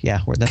 but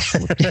yeah,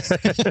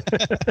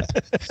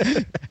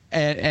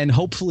 and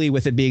hopefully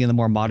with it being in the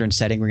more modern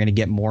setting, we're going to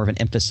get more of an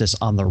emphasis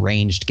on the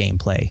ranged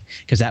gameplay,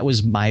 because that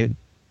was my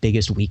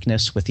biggest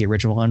weakness with the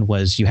original one.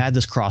 Was you had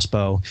this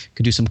crossbow,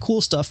 could do some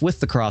cool stuff with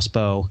the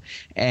crossbow,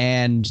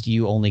 and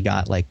you only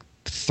got like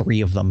 3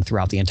 of them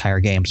throughout the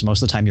entire game. So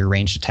most of the time your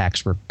ranged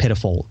attacks were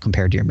pitiful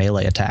compared to your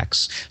melee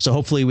attacks. So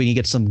hopefully we can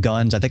get some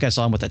guns. I think I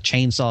saw him with a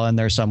chainsaw in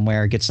there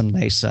somewhere, get some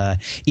nice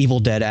Evil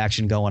Dead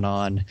action going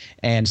on,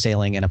 and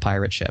sailing in a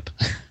pirate ship.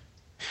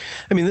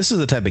 I mean, this is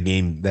the type of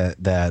game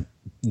that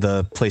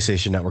the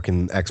PlayStation Network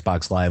and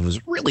Xbox Live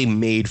was really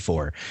made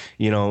for.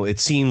 You know,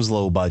 it seems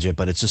low budget,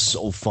 but it's just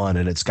so fun,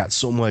 and it's got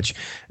so much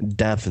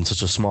depth in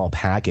such a small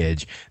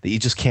package that you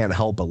just can't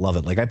help but love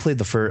it. Like I played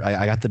the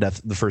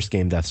first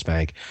game,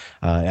 Deathspank,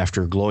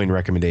 after a glowing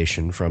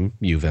recommendation from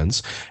you,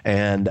 Vince,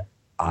 and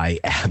I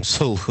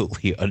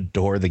absolutely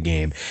adore the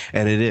game,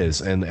 and it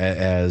is. And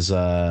as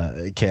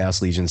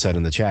Chaos Legion said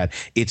in the chat,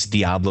 it's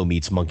Diablo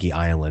meets Monkey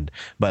Island,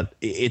 but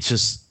it's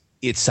just.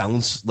 It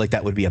sounds like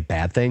that would be a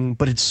bad thing,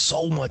 but it's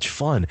so much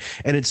fun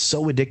and it's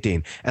so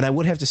addicting. And I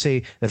would have to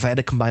say that if I had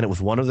to combine it with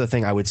one other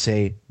thing, I would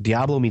say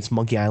Diablo meets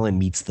Monkey Island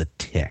meets The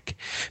Tick,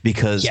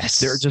 because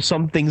there are just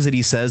some things that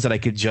he says that I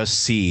could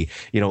just see,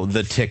 you know,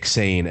 The Tick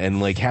saying.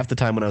 And like half the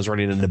time when I was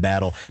running into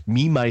battle,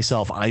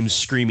 myself, I'm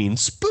screaming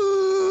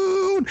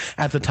 "Spoon"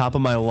 at the top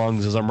of my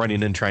lungs as I'm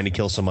running and trying to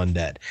kill some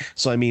undead.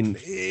 So I mean,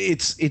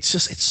 it's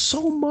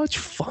so much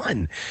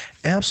fun,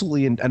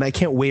 absolutely, and I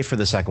can't wait for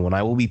the second one.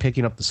 I will be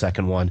picking up the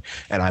second one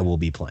and I will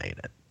be playing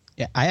it.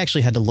 Yeah, I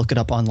actually had to look it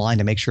up online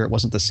to make sure it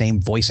wasn't the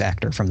same voice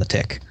actor from The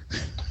Tick,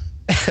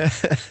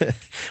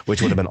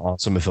 which would have been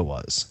awesome if it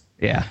was.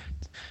 Yeah.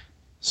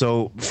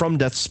 So from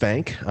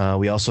Deathspank,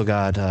 we also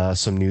got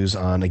some news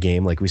on a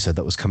game, like we said,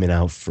 that was coming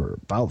out for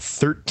about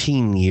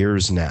 13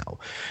 years now.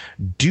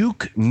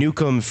 Duke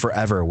Nukem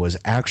Forever was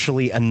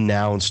actually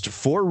announced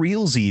for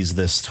realsies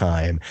this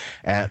time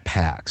at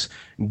PAX.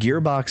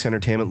 Gearbox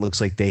Entertainment looks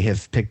like they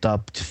have picked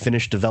up to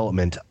finish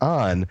development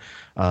on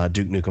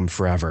Duke Nukem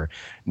Forever.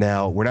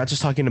 Now, we're not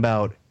just talking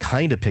about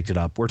kind of picked it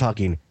up. We're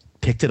talking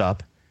picked it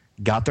up,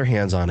 got their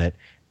hands on it,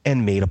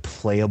 and made a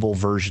playable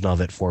version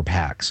of it for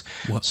PAX.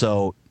 What?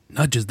 So...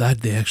 Not just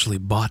that, they actually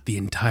bought the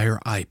entire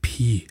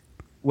IP.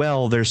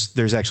 Well,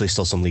 there's actually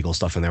still some legal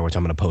stuff in there, which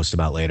I'm going to post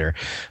about later.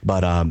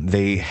 But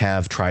they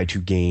have tried to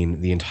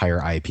gain the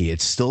entire IP.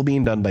 It's still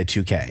being done by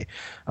 2K.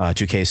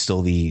 2K is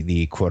still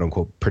the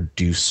quote-unquote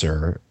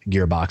producer.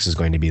 Gearbox is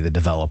going to be the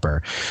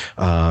developer.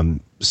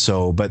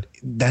 But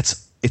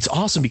it's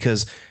awesome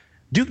because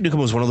Duke Nukem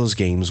was one of those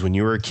games when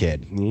you were a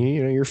kid,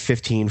 you know, you're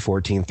 15,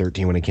 14,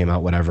 13 when it came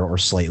out, whatever, or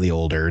slightly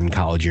older in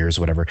college years,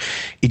 whatever.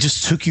 It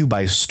just took you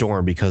by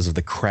storm because of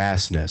the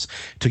crassness.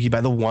 It took you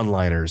by the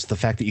one-liners, the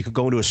fact that you could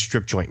go into a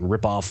strip joint and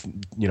rip off,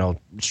 you know,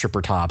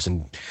 stripper tops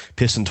and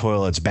piss in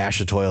toilets, bash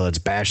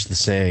the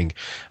sink,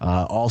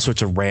 all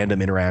sorts of random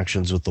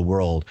interactions with the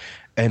world.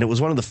 And it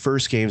was one of the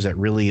first games that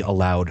really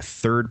allowed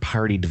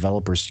third-party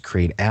developers to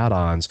create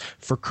add-ons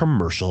for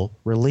commercial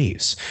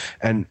release.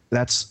 And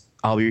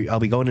I'll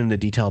be going into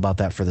detail about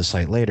that for the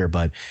site later,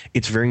 but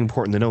it's very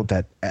important to note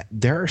that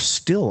there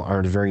still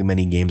aren't very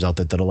many games out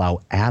there that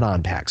allow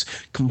add-on packs,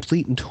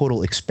 complete and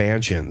total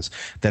expansions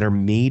that are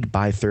made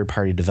by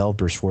third-party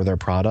developers for their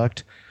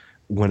product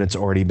when it's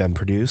already been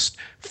produced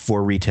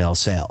for retail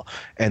sale.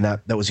 And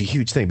that was a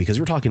huge thing, because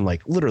we're talking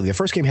like literally the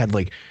first game had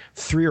like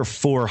 300 or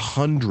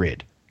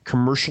 400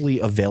 commercially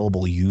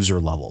available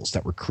user levels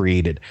that were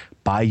created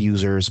by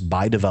users,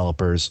 by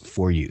developers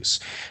for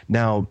use.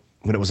 Now,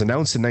 when it was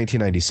announced in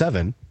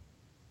 1997,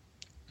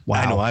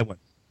 wow. I know I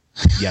went.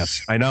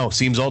 Yes, I know.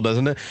 Seems old,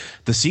 doesn't it?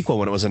 The sequel,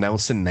 when it was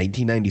announced in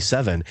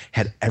 1997,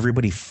 had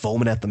everybody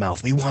foaming at the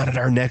mouth. We wanted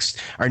our next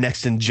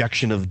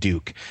injection of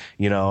Duke,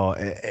 you know,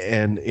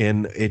 and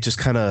it just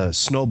kind of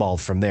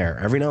snowballed from there.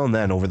 Every now and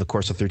then, over the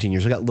course of 13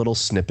 years, we got little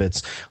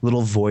snippets,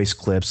 little voice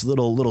clips,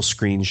 little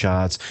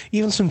screenshots,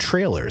 even some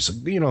trailers,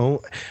 you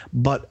know.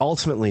 But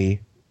ultimately,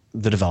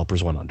 the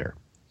developers went under.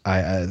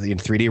 The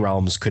 3D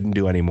Realms couldn't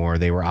do anymore.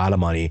 They were out of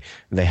money.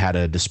 They had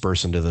to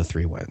disperse into the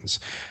 3 wins.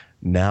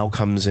 Now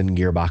comes in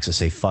Gearbox to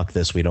say, fuck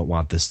this. We don't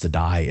want this to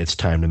die. It's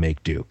time to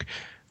make Duke.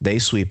 They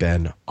sweep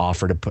in,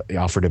 offer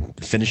to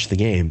finish the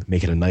game,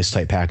 make it a nice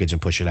tight package,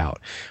 and push it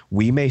out.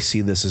 We may see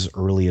this as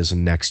early as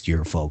next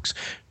year, folks.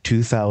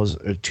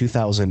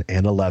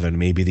 2011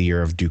 may be the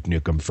year of Duke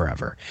Nukem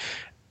Forever.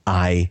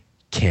 I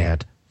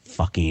can't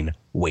fucking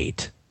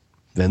wait.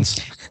 Vince?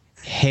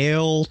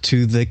 Hail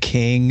to the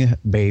king,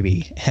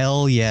 baby.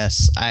 Hell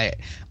yes. I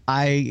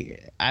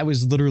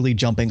was literally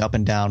jumping up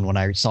and down when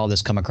I saw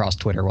this come across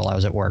Twitter while I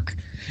was at work.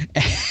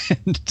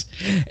 And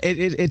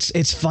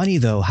it's funny,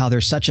 though, how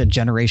there's such a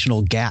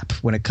generational gap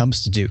when it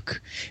comes to Duke,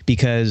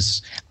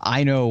 because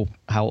I know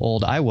how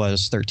old I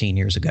was 13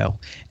 years ago.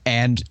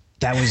 And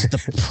that was the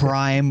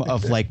prime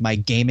of like my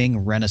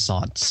gaming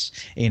renaissance.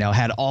 You know,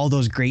 had all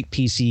those great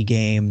PC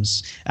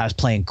games. I was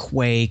playing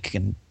Quake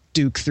and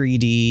Duke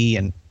 3D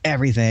and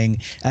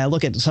everything. And I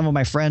look at some of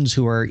my friends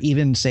who are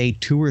even, say,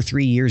 2 or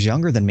 3 years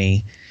younger than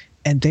me,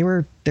 and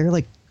they're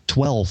like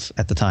 12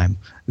 at the time.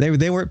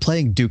 They weren't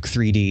playing Duke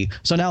 3D.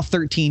 So now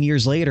 13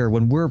 years later,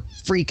 when we're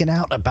freaking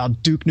out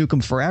about Duke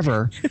Nukem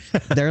Forever,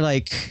 they're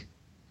like,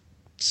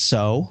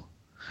 so?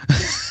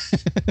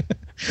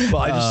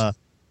 Well,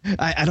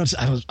 I don't.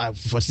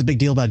 What's the big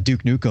deal about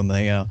Duke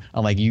Nukem?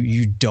 I'm like,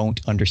 you don't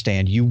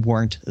understand. You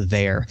weren't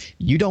there.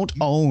 You don't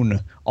own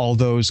all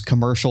those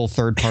commercial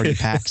third-party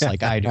packs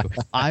like I do.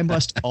 I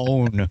must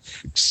own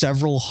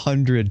several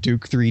hundred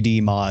Duke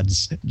 3D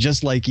mods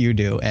just like you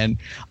do, and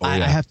I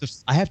have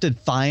to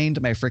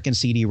find my freaking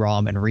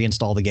CD-ROM and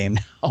reinstall the game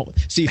now.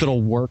 See if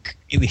it'll work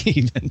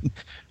even.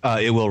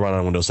 It will run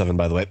on Windows 7,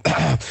 by the way.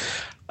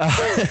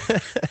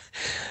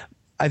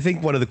 I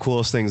think one of the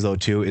coolest things, though,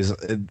 too, is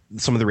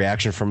some of the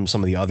reaction from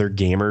some of the other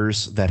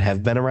gamers that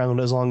have been around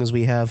as long as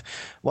we have.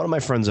 One of my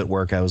friends at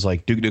work, I was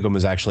like, Duke Nukem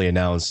was actually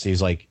announced.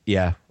 He's like,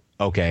 yeah,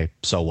 okay,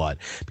 so what?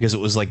 Because it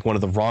was like one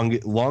of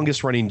the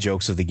longest running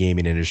jokes of the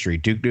gaming industry.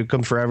 Duke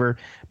Nukem Forever,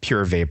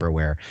 pure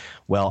vaporware.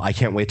 Well, I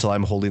can't wait till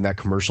I'm holding that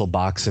commercial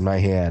box in my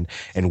hand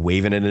and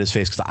waving it in his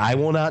face, because I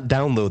will not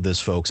download this,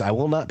 folks. I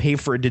will not pay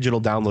for a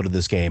digital download of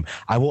this game.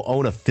 I will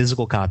own a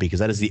physical copy, because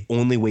that is the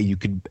only way you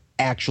could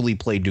actually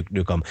play Duke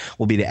Nukem,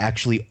 will be to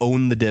actually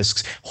own the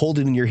discs, hold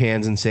it in your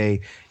hands and say,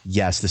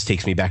 yes, this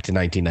takes me back to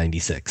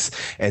 1996,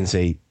 and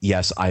say,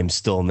 yes, I'm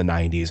still in the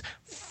 90s.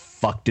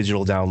 Fuck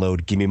digital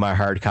download. Give me my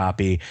hard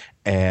copy.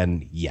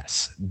 And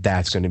yes,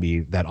 that's going to be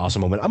that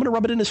awesome moment. I'm going to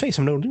rub it in his face.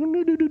 I'm going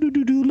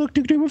to look,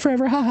 Duke Nukem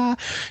Forever. Haha.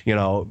 You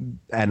know,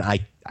 and I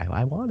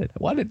want it. I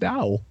want it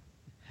now.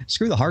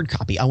 Screw the hard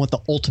copy. I want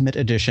the ultimate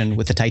edition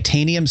with the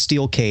titanium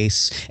steel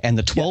case and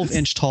the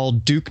 12-inch tall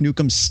Duke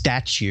Nukem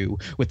statue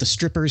with the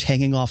strippers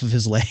hanging off of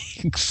his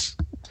legs.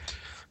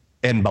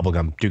 And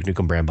bubblegum. Duke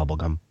Nukem brand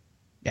bubblegum.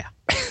 Yeah.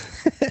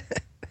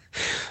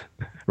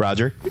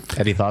 Roger,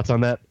 any thoughts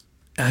on that?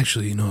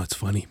 Actually, you know, it's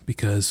funny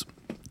because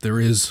there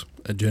is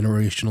a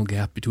generational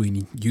gap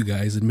between you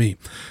guys and me.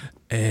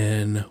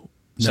 And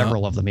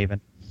several of them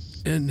even.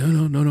 And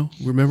no.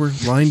 Remember,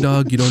 Line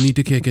Dog, you don't need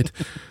to kick it.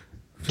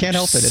 Can't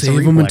help it. It's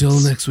Save them until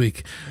next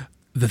week.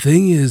 The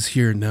thing is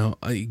here now,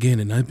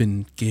 again, and I've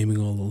been gaming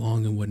all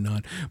along and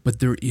whatnot, but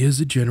there is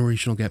a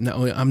generational gap.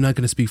 Now, I'm not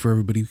going to speak for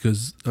everybody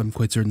because I'm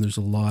quite certain there's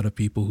a lot of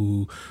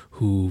people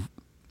who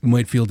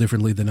might feel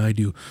differently than I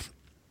do.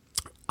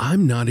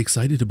 I'm not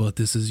excited about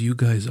this as you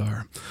guys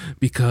are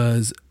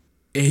because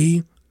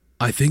A,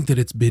 I think that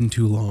it's been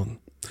too long.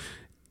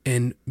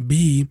 And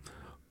B,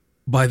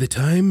 by the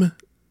time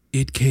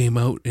it came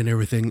out and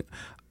everything,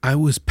 I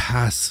was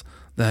past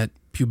that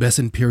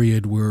pubescent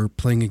period where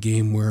playing a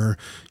game where,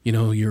 you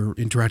know, you're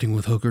interacting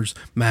with hookers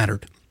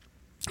mattered.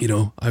 You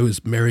know, I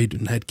was married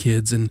and had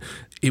kids, and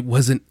it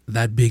wasn't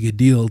that big a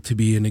deal to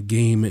be in a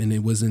game, and it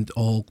wasn't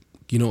all,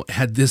 you know,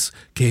 had this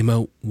came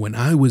out when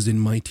I was in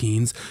my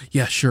teens,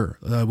 yeah, sure,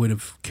 I would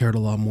have cared a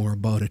lot more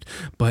about it.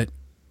 But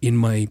in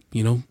my,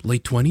 you know,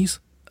 late 20s,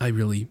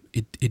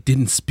 it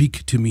didn't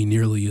speak to me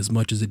nearly as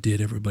much as it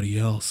did everybody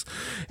else.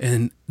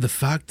 And the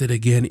fact that,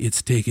 again,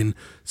 it's taken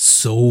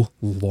so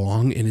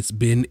long and it's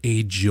been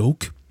a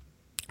joke,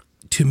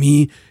 to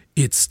me,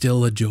 it's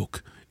still a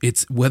joke.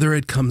 It's whether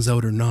it comes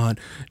out or not.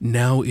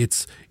 Now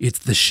it's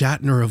the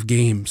Shatner of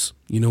games.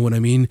 You know what I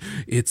mean?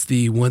 It's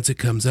the once it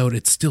comes out,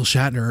 it's still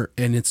Shatner,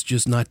 and it's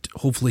just not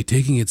hopefully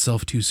taking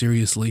itself too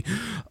seriously.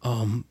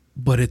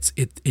 But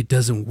it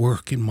doesn't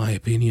work in my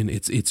opinion.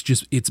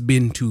 It's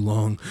been too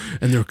long,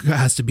 and there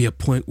has to be a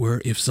point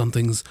where if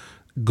something's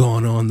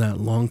gone on that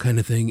long kind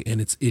of thing,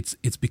 and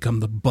it's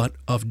become the butt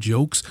of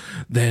jokes,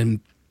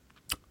 then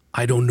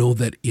I don't know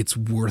that it's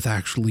worth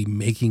actually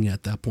making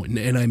at that point.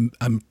 And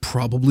I'm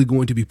probably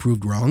going to be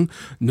proved wrong.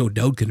 No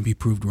doubt going to be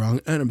proved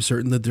wrong. And I'm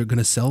certain that they're going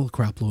to sell a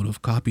crap load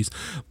of copies.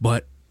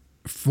 But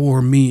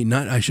for me,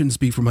 I shouldn't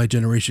speak for my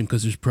generation,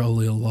 because there's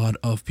probably a lot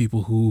of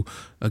people who,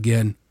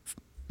 again,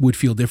 would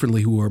feel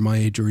differently who are my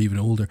age or even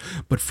older.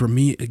 But for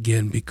me,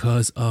 again,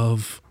 because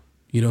of,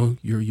 you know,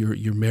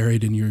 you're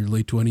married in your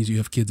late 20s, you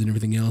have kids and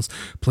everything else,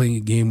 playing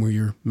a game where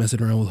you're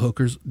messing around with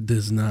hookers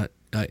does not,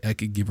 I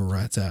could give a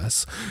rat's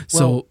ass.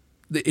 So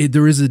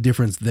there is a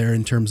difference there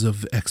in terms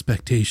of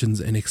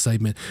expectations and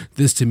excitement.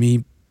 This, to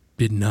me,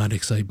 did not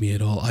excite me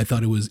at all. I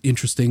thought it was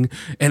interesting,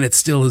 and it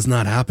still is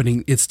not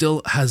happening. It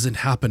still hasn't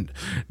happened.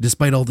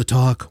 Despite all the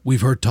talk,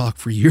 we've heard talk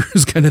for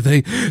years kind of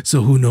thing,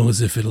 so who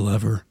knows if it'll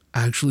ever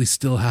actually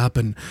still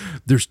happen.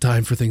 There's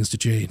time for things to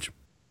change.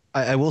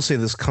 I will say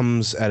this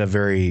comes at a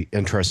very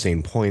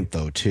interesting point,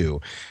 though,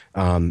 too.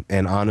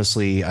 And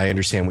honestly, I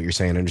understand what you're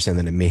saying. I understand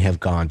that it may have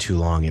gone too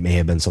long. It may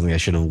have been something I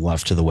should have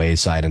left to the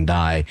wayside and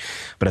die.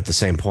 But at the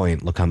same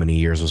point, look how many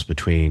years was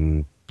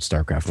between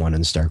StarCraft 1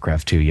 and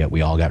StarCraft 2, yet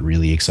we all got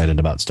really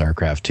excited about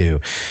StarCraft 2.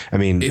 I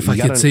mean, if I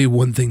could say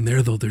one thing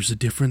there, though, there's a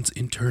difference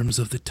in terms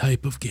of the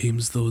type of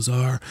games those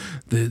are.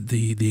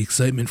 The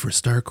excitement for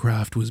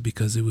StarCraft was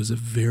because it was a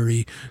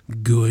very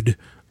good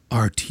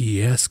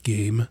RTS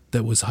game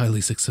that was highly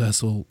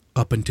successful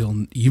up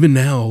until even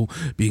now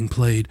being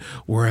played,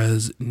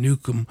 whereas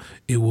Nukem,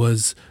 it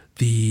was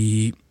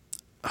the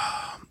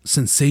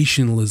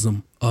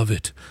sensationalism of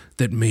it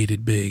that made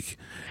it big.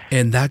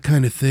 And that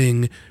kind of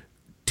thing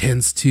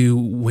tends to,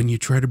 when you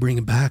try to bring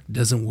it back,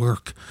 doesn't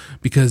work,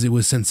 because it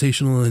was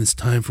sensational and it's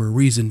time for a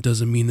reason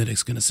doesn't mean that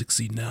it's going to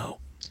succeed now.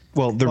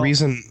 Well,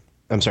 reason...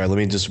 I'm sorry, let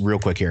me just real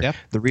quick here. Yep.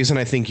 The reason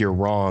I think you're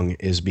wrong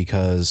is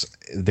because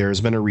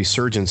there's been a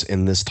resurgence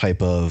in this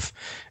type of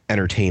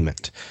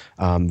entertainment.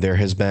 There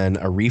has been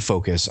a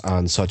refocus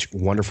on such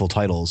wonderful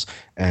titles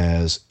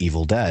as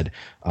Evil Dead,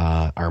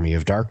 Army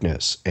of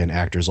Darkness, and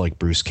actors like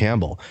Bruce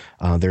Campbell.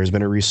 There's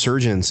been a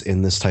resurgence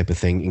in this type of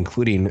thing,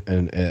 including,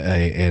 and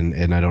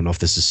I don't know if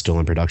this is still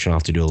in production, I'll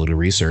have to do a little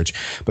research,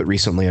 but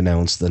recently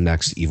announced the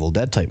next Evil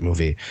Dead type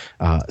movie,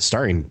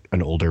 starring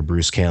an older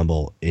Bruce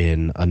Campbell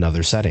in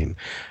another setting.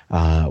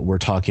 We're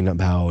talking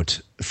about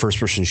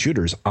first-person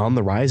shooters on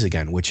the rise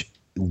again, which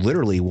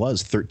literally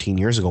was 13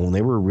 years ago when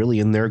they were really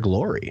in their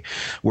glory.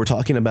 We're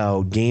talking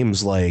about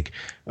games like,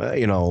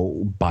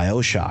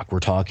 BioShock. We're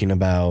talking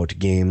about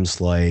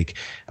games like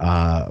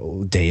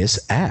Deus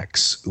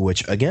Ex,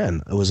 which,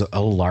 again, was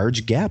a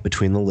large gap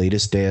between the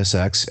latest Deus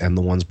Ex and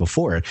the ones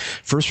before it.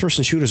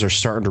 First-person shooters are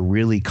starting to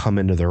really come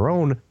into their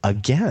own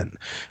again.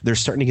 They're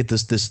starting to get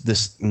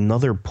this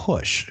another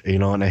push,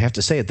 and I have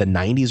to say it, the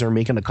 90s are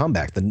making a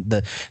comeback.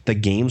 The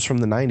games from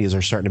the 90s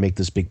are starting to make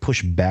this big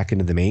push back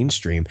into the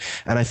mainstream,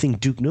 and I think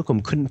Duke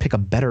Nukem couldn't pick a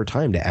better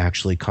time to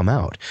actually come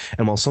out.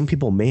 And while some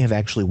people may have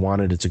actually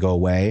wanted it to go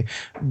away,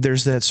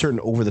 there's that certain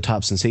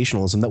over-the-top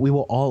sensationalism that we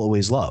will all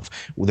always love.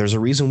 There's a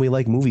reason we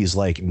like movies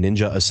like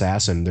Ninja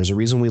Assassin. There's a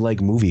reason we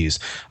like movies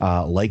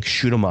like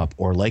Shoot 'em Up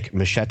or like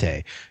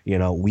Machete.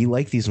 We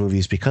like these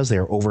movies because they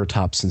are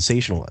over-top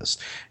sensationalists.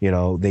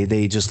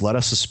 They just let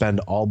us suspend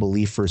all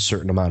belief for a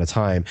certain amount of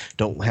time.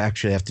 Don't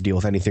actually have to deal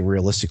with anything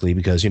realistically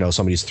because,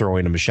 somebody's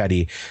throwing a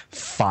machete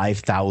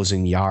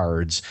 5,000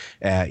 yards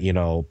at,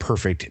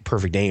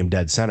 perfect aim,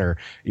 dead center.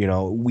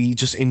 We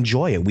just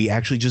enjoy it. We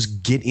actually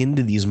just get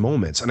into these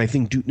moments. And I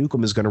think Duke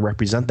Nukem is going to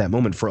represent that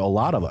moment for a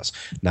lot of us.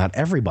 Not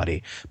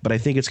everybody, but I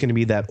think it's going to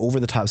be that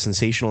over-the-top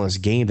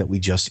sensationalist game that we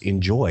just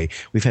enjoy.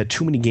 We've had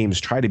too many games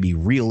try to be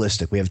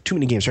realistic. We have too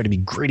many games try to be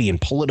gritty and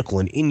political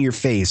and in your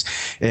face.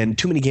 And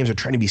too many games are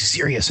trying to be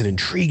serious and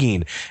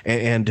intriguing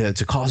and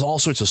to cause all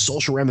sorts of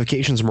social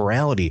ramifications and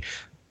morality.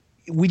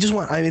 We just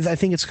want, I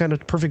think it's kind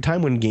of perfect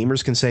time when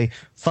gamers can say,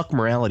 fuck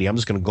morality, I'm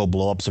just going to go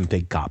blow up some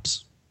big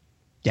cops.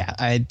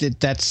 Yeah,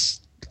 that's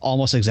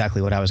almost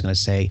exactly what I was going to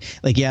say.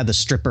 Like, yeah, the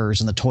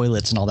strippers and the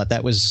toilets and all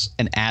that was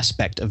an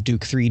aspect of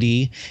Duke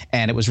 3D,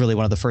 and it was really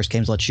one of the first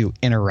games that let you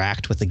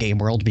interact with the game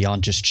world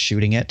beyond just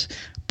shooting it.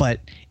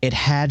 But it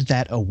had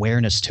that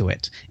awareness to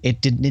it.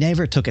 It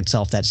never took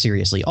itself that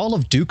seriously. All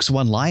of Duke's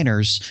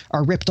one-liners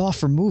are ripped off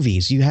from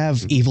movies. You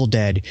have Evil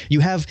Dead.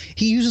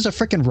 He uses a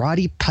freaking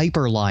Roddy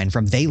Piper line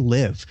from They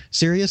Live.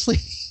 Seriously?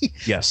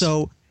 Yes.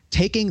 So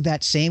taking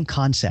that same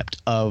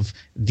concept of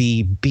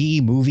the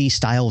B-movie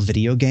style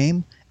video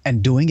game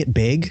and doing it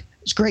big,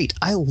 it's great.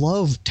 I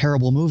love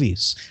terrible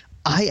movies.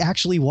 I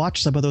actually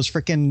watch some of those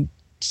freaking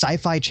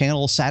Sci-Fi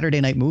Channel Saturday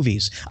night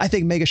movies. I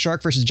think Mega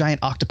Shark versus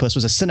Giant Octopus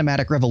was a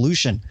cinematic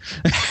revolution.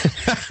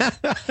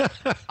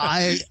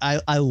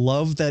 I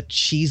love that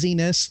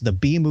cheesiness, the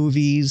B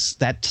movies,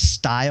 that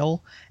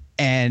style,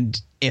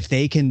 and if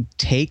they can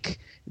take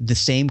the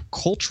same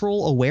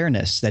cultural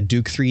awareness that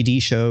Duke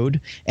 3D showed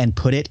and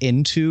put it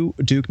into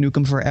Duke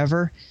Nukem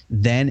Forever,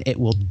 then it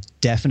will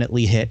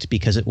definitely hit,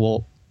 because it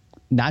will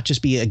not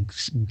just be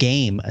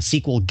a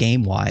sequel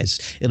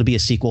game-wise, it'll be a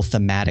sequel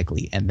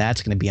thematically, and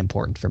that's going to be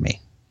important for me.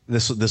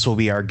 This will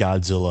be our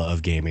Godzilla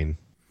of gaming.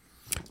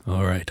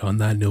 All right. On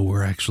that note,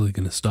 we're actually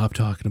going to stop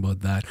talking about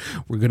that.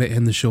 We're going to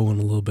end the show on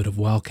a little bit of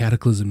WoW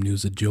Cataclysm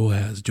news that Joe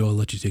has. Joe, I'll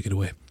let you take it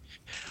away.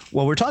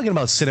 Well, we're talking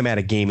about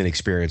cinematic gaming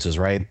experiences,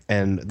 right?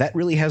 And that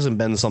really hasn't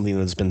been something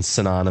that's been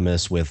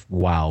synonymous with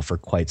WoW for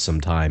quite some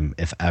time,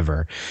 if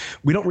ever.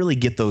 We don't really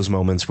get those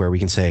moments where we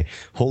can say,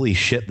 holy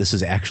shit, this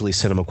is actually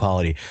cinema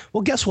quality.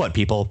 Well, guess what,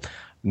 people?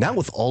 Now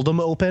with Uldum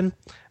open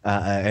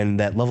and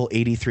that level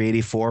 83,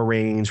 84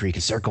 range where you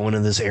can start going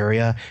in this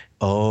area,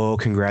 oh,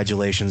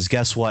 congratulations.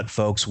 Guess what,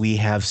 folks? We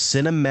have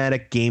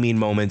cinematic gaming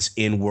moments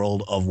in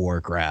World of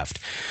Warcraft.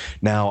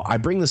 Now, I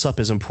bring this up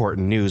as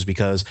important news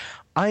because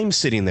I'm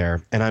sitting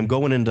there and I'm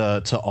going into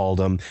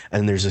Aldham,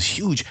 and there's this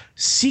huge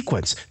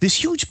sequence, this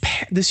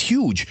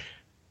huge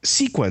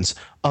sequence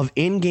of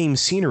in-game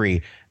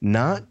scenery,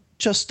 not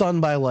just done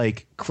by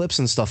like clips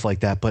and stuff like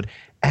that, but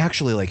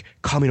actually like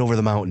coming over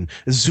the mountain,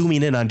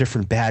 zooming in on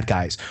different bad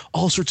guys,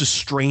 all sorts of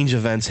strange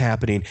events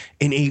happening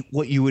in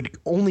what you would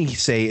only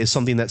say is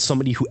something that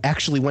somebody who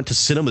actually went to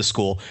cinema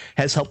school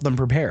has helped them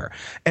prepare.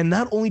 And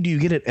not only do you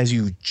get it as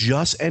you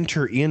just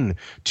enter in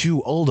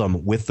to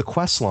Uldum with the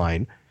quest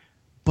line,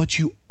 but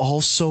you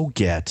also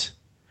get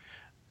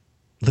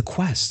the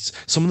quests.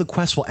 Some of the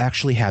quests will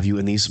actually have you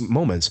in these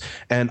moments.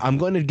 And I'm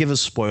going to give a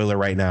spoiler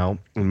right now.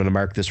 I'm going to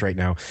mark this right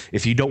now.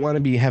 If you don't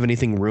want to have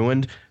anything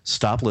ruined,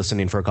 stop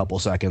listening for a couple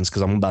seconds,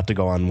 because I'm about to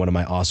go on one of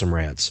my awesome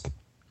rants.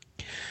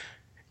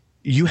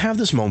 You have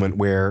this moment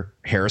where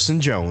Harrison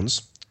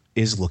Jones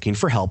is looking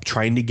for help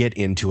trying to get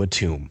into a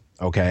tomb,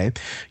 okay?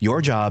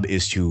 Your job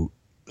is to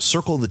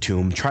circle the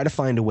tomb, try to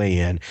find a way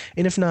in,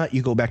 and if not,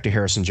 you go back to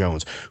Harrison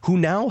Jones, who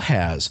now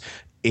has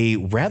a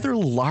rather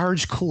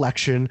large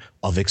collection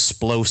of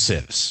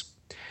explosives.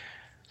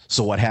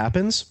 So what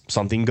happens?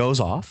 Something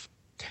goes off.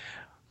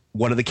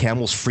 One of the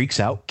camels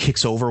freaks out,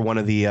 kicks over one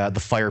of the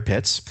fire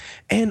pits,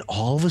 and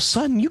all of a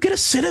sudden you get a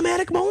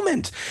cinematic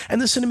moment. And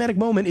the cinematic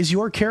moment is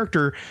your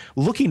character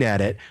looking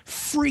at it,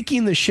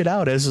 freaking the shit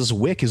out as his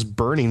wick is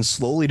burning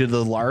slowly to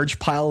the large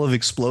pile of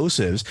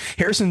explosives.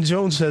 Harrison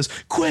Jones says,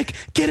 "Quick,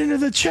 get into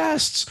the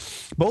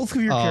chests." Both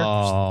of your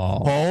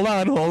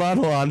characters,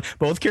 hold on.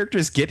 Both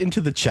characters get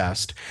into the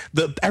chest.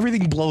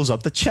 Everything blows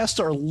up. The chests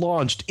are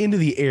launched into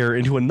the air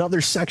into another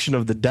section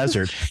of the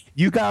desert.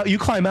 You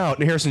climb out,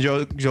 and Harrison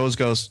Jones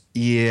goes,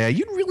 "Yeah,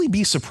 you'd really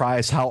be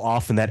surprised how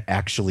often that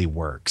actually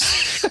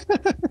works."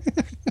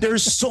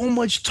 There's so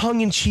much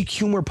tongue-in-cheek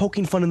humor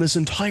poking fun in this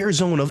entire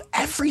zone of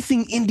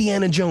everything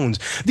Indiana Jones.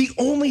 The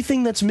only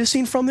thing that's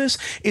missing from this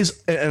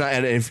is,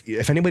 and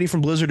if anybody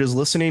from Blizzard is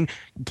listening,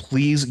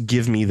 please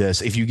give me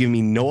this. If you give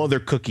me no other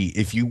cookie,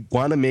 if you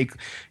want to make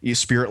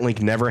Spirit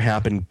Link never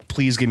happen,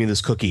 please give me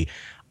this cookie.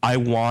 I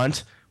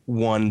want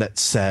one that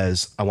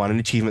says, I want an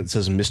achievement that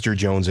says Mr.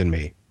 Jones in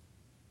me.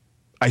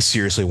 I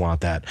seriously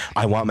want that.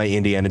 I want my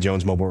Indiana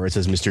Jones moment where it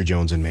says Mr.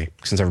 Jones in me,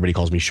 since everybody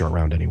calls me Short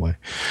Round anyway.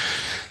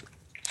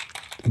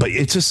 But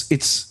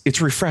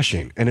it's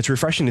refreshing, and it's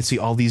refreshing to see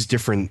all these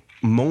different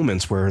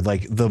moments where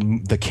like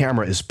the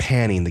camera is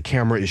panning, the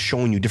camera is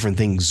showing you different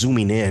things,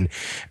 zooming in,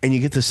 and you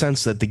get the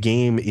sense that the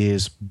game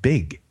is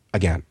big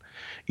again.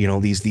 You know,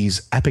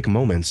 these epic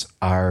moments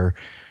are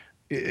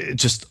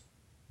just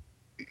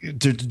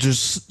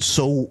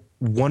so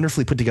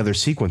wonderfully put together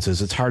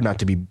sequences. It's hard not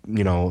to be,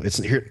 it's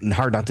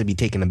hard not to be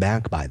taken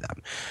aback by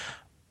them.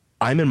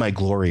 I'm in my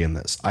glory in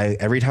this.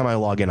 Every time I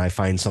log in, I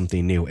find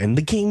something new, and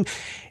the game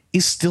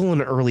is still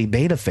in an early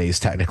beta phase.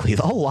 Technically,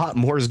 a lot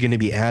more is going to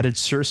be added.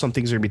 Sure, some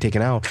things are going to be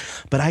taken out,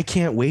 but I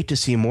can't wait to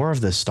see more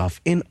of this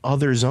stuff in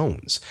other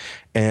zones.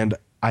 And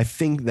I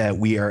think that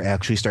we are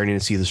actually starting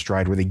to see the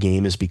stride where the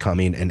game is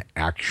becoming an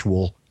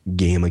actual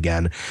game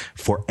again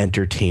for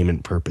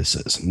entertainment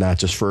purposes, not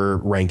just for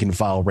rank and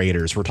file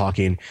raiders. We're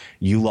talking,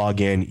 you log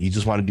in, you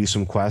just want to do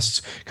some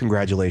quests,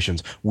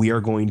 congratulations. We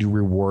are going to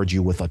reward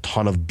you with a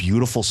ton of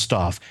beautiful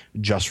stuff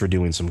just for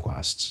doing some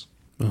quests.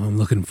 I'm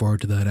looking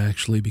forward to that,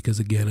 actually, because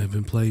again, I've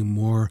been playing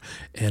more,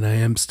 and I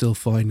am still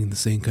finding the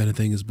same kind of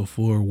thing as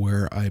before,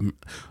 where I'm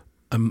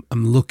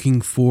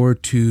looking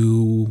forward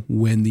to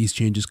when these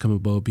changes come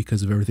about,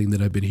 because of everything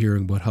that I've been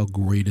hearing about how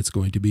great it's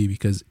going to be,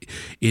 because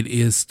it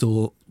is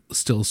still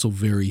so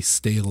very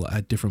stale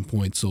at different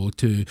points. So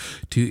to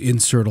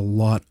insert a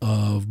lot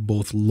of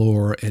both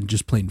lore and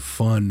just plain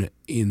fun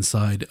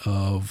inside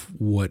of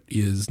what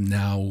is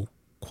now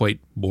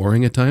quite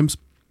boring at times,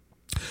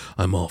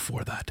 I'm all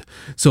for that.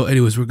 So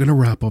anyways, we're going to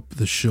wrap up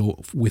the show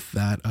with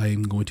that.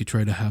 I'm going to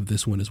try to have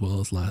this one as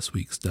well as last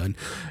week's done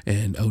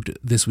and out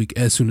this week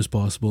as soon as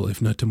possible.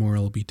 If not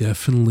tomorrow, I'll be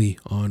definitely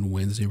on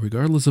Wednesday,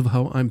 regardless of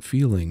how I'm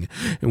feeling.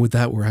 And with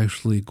that, we're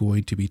actually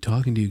going to be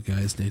talking to you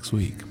guys next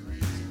week.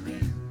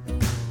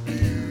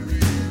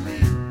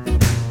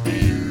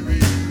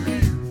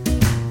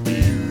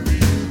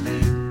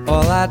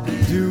 All I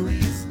do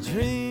is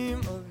dream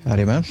of...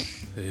 Howdy, man.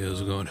 Hey,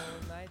 how's it going?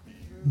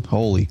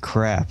 Holy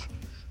crap.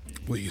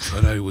 What, you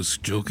thought I was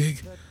joking?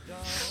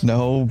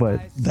 No,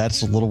 but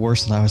that's a little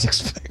worse than I was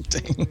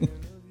expecting.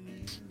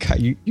 God,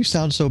 you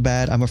sound so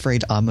bad. I'm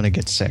afraid I'm going to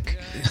get sick.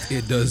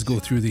 It does go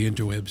through the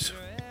interwebs.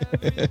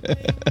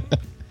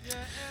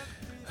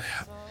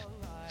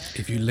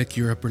 If you lick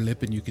your upper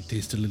lip and you can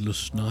taste a little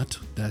snot,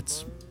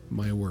 that's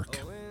my work.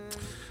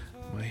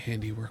 My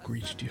handiwork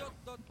reached you.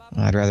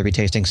 I'd rather be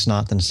tasting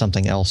snot than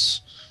something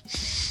else.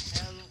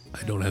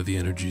 I don't have the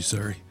energy,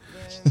 sorry.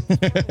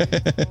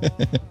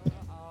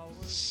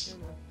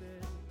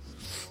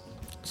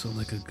 Sound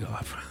like a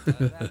goth.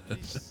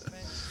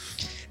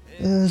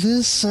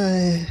 This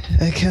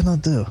I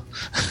cannot do.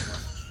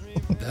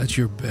 That's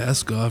your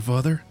best,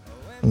 Godfather?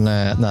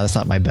 Nah, that's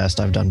not my best.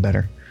 I've done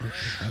better.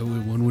 Okay,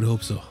 one would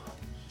hope so.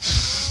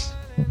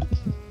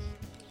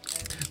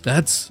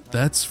 That's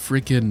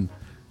freaking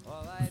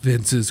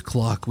Vince's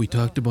clock. We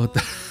talked about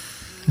that.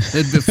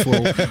 And before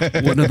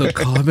one of the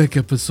comic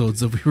episodes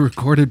that we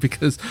recorded,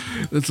 because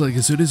it's like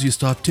as soon as you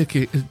stop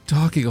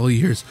talking, all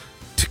you hear is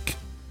tick,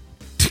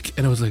 tick,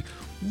 and I was like,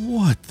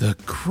 "What the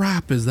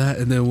crap is that?"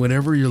 And then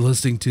whenever you're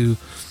listening to,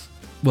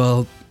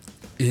 well,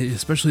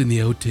 especially in the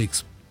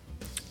outtakes,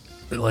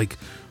 like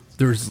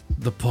there's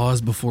the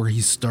pause before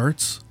he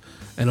starts,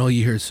 and all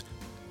you hear is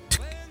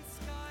tick,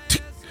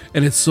 tick,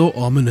 and it's so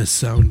ominous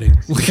sounding.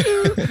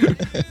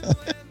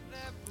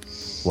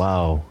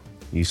 Wow,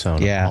 you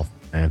sound awful,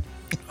 man.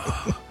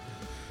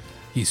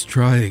 He's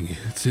trying.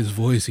 It's his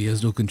voice. He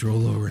has no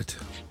control over it.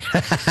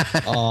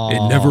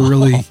 It never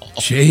really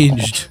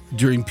changed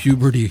during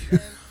puberty.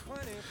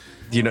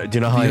 Do you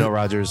know how I know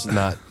Roger's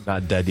not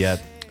dead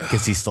yet?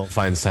 Because he still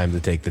finds time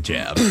to take the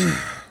jab.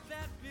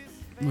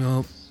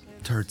 Well,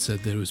 Tart said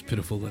that it was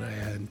pitiful that I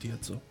hadn't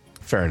yet, so.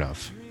 Fair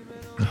enough.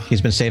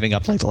 He's been saving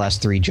up like the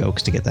last 3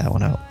 jokes to get that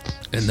one out.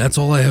 And that's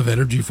all I have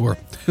energy for.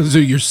 So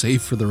you're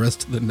safe for the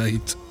rest of the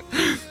night.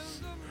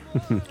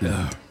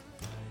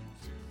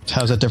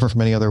 How's that different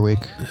from any other week?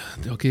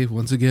 Okay,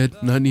 once again,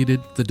 not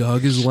needed. The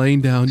dog is laying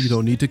down. You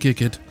don't need to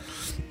kick it.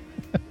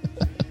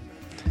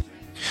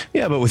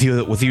 Yeah, but with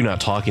you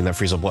not talking, that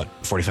frees up, what,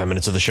 45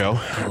 minutes of the show?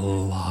 A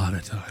lot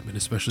of time, and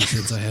especially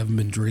since I haven't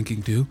been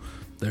drinking too.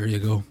 There you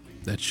go.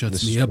 That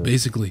shuts me up,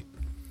 basically.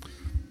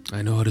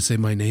 I know how to say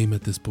my name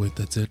at this point.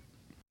 That's it.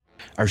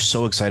 Are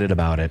so excited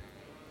about it.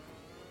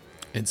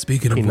 And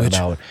speaking of which...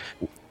 Oh.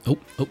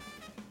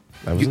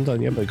 I wasn't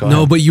done yet, but go ahead.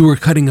 No, but you were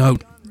cutting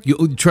out.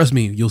 Trust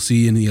me, you'll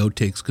see in the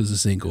outtakes because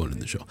this ain't going in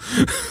the show.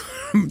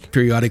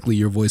 Periodically,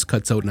 your voice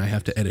cuts out, and I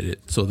have to edit it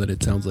so that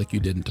it sounds like you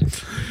didn't.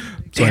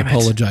 So I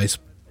apologize.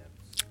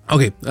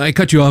 Okay, I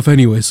cut you off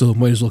anyway, so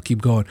might as well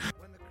keep going.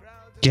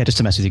 Yeah, just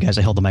to mess with you guys,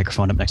 I held the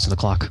microphone up next to the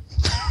clock.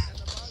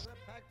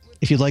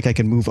 If you'd like, I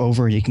can move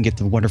over and you can get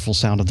the wonderful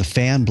sound of the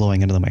fan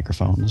blowing into the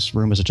microphone. This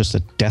room is just a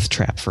death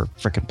trap for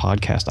frickin'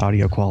 podcast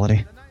audio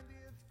quality.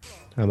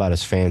 How about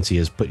as fancy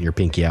as putting your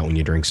pinky out when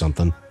you drink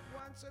something?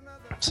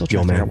 Still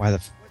trying to figure out why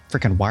the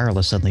frickin'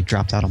 wireless suddenly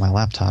dropped out of my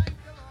laptop.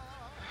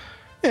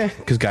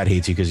 Because God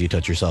hates you because you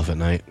touch yourself at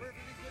night.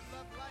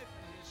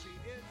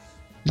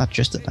 Not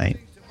just at night.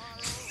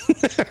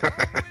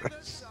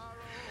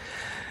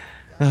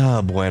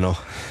 Ah, bueno.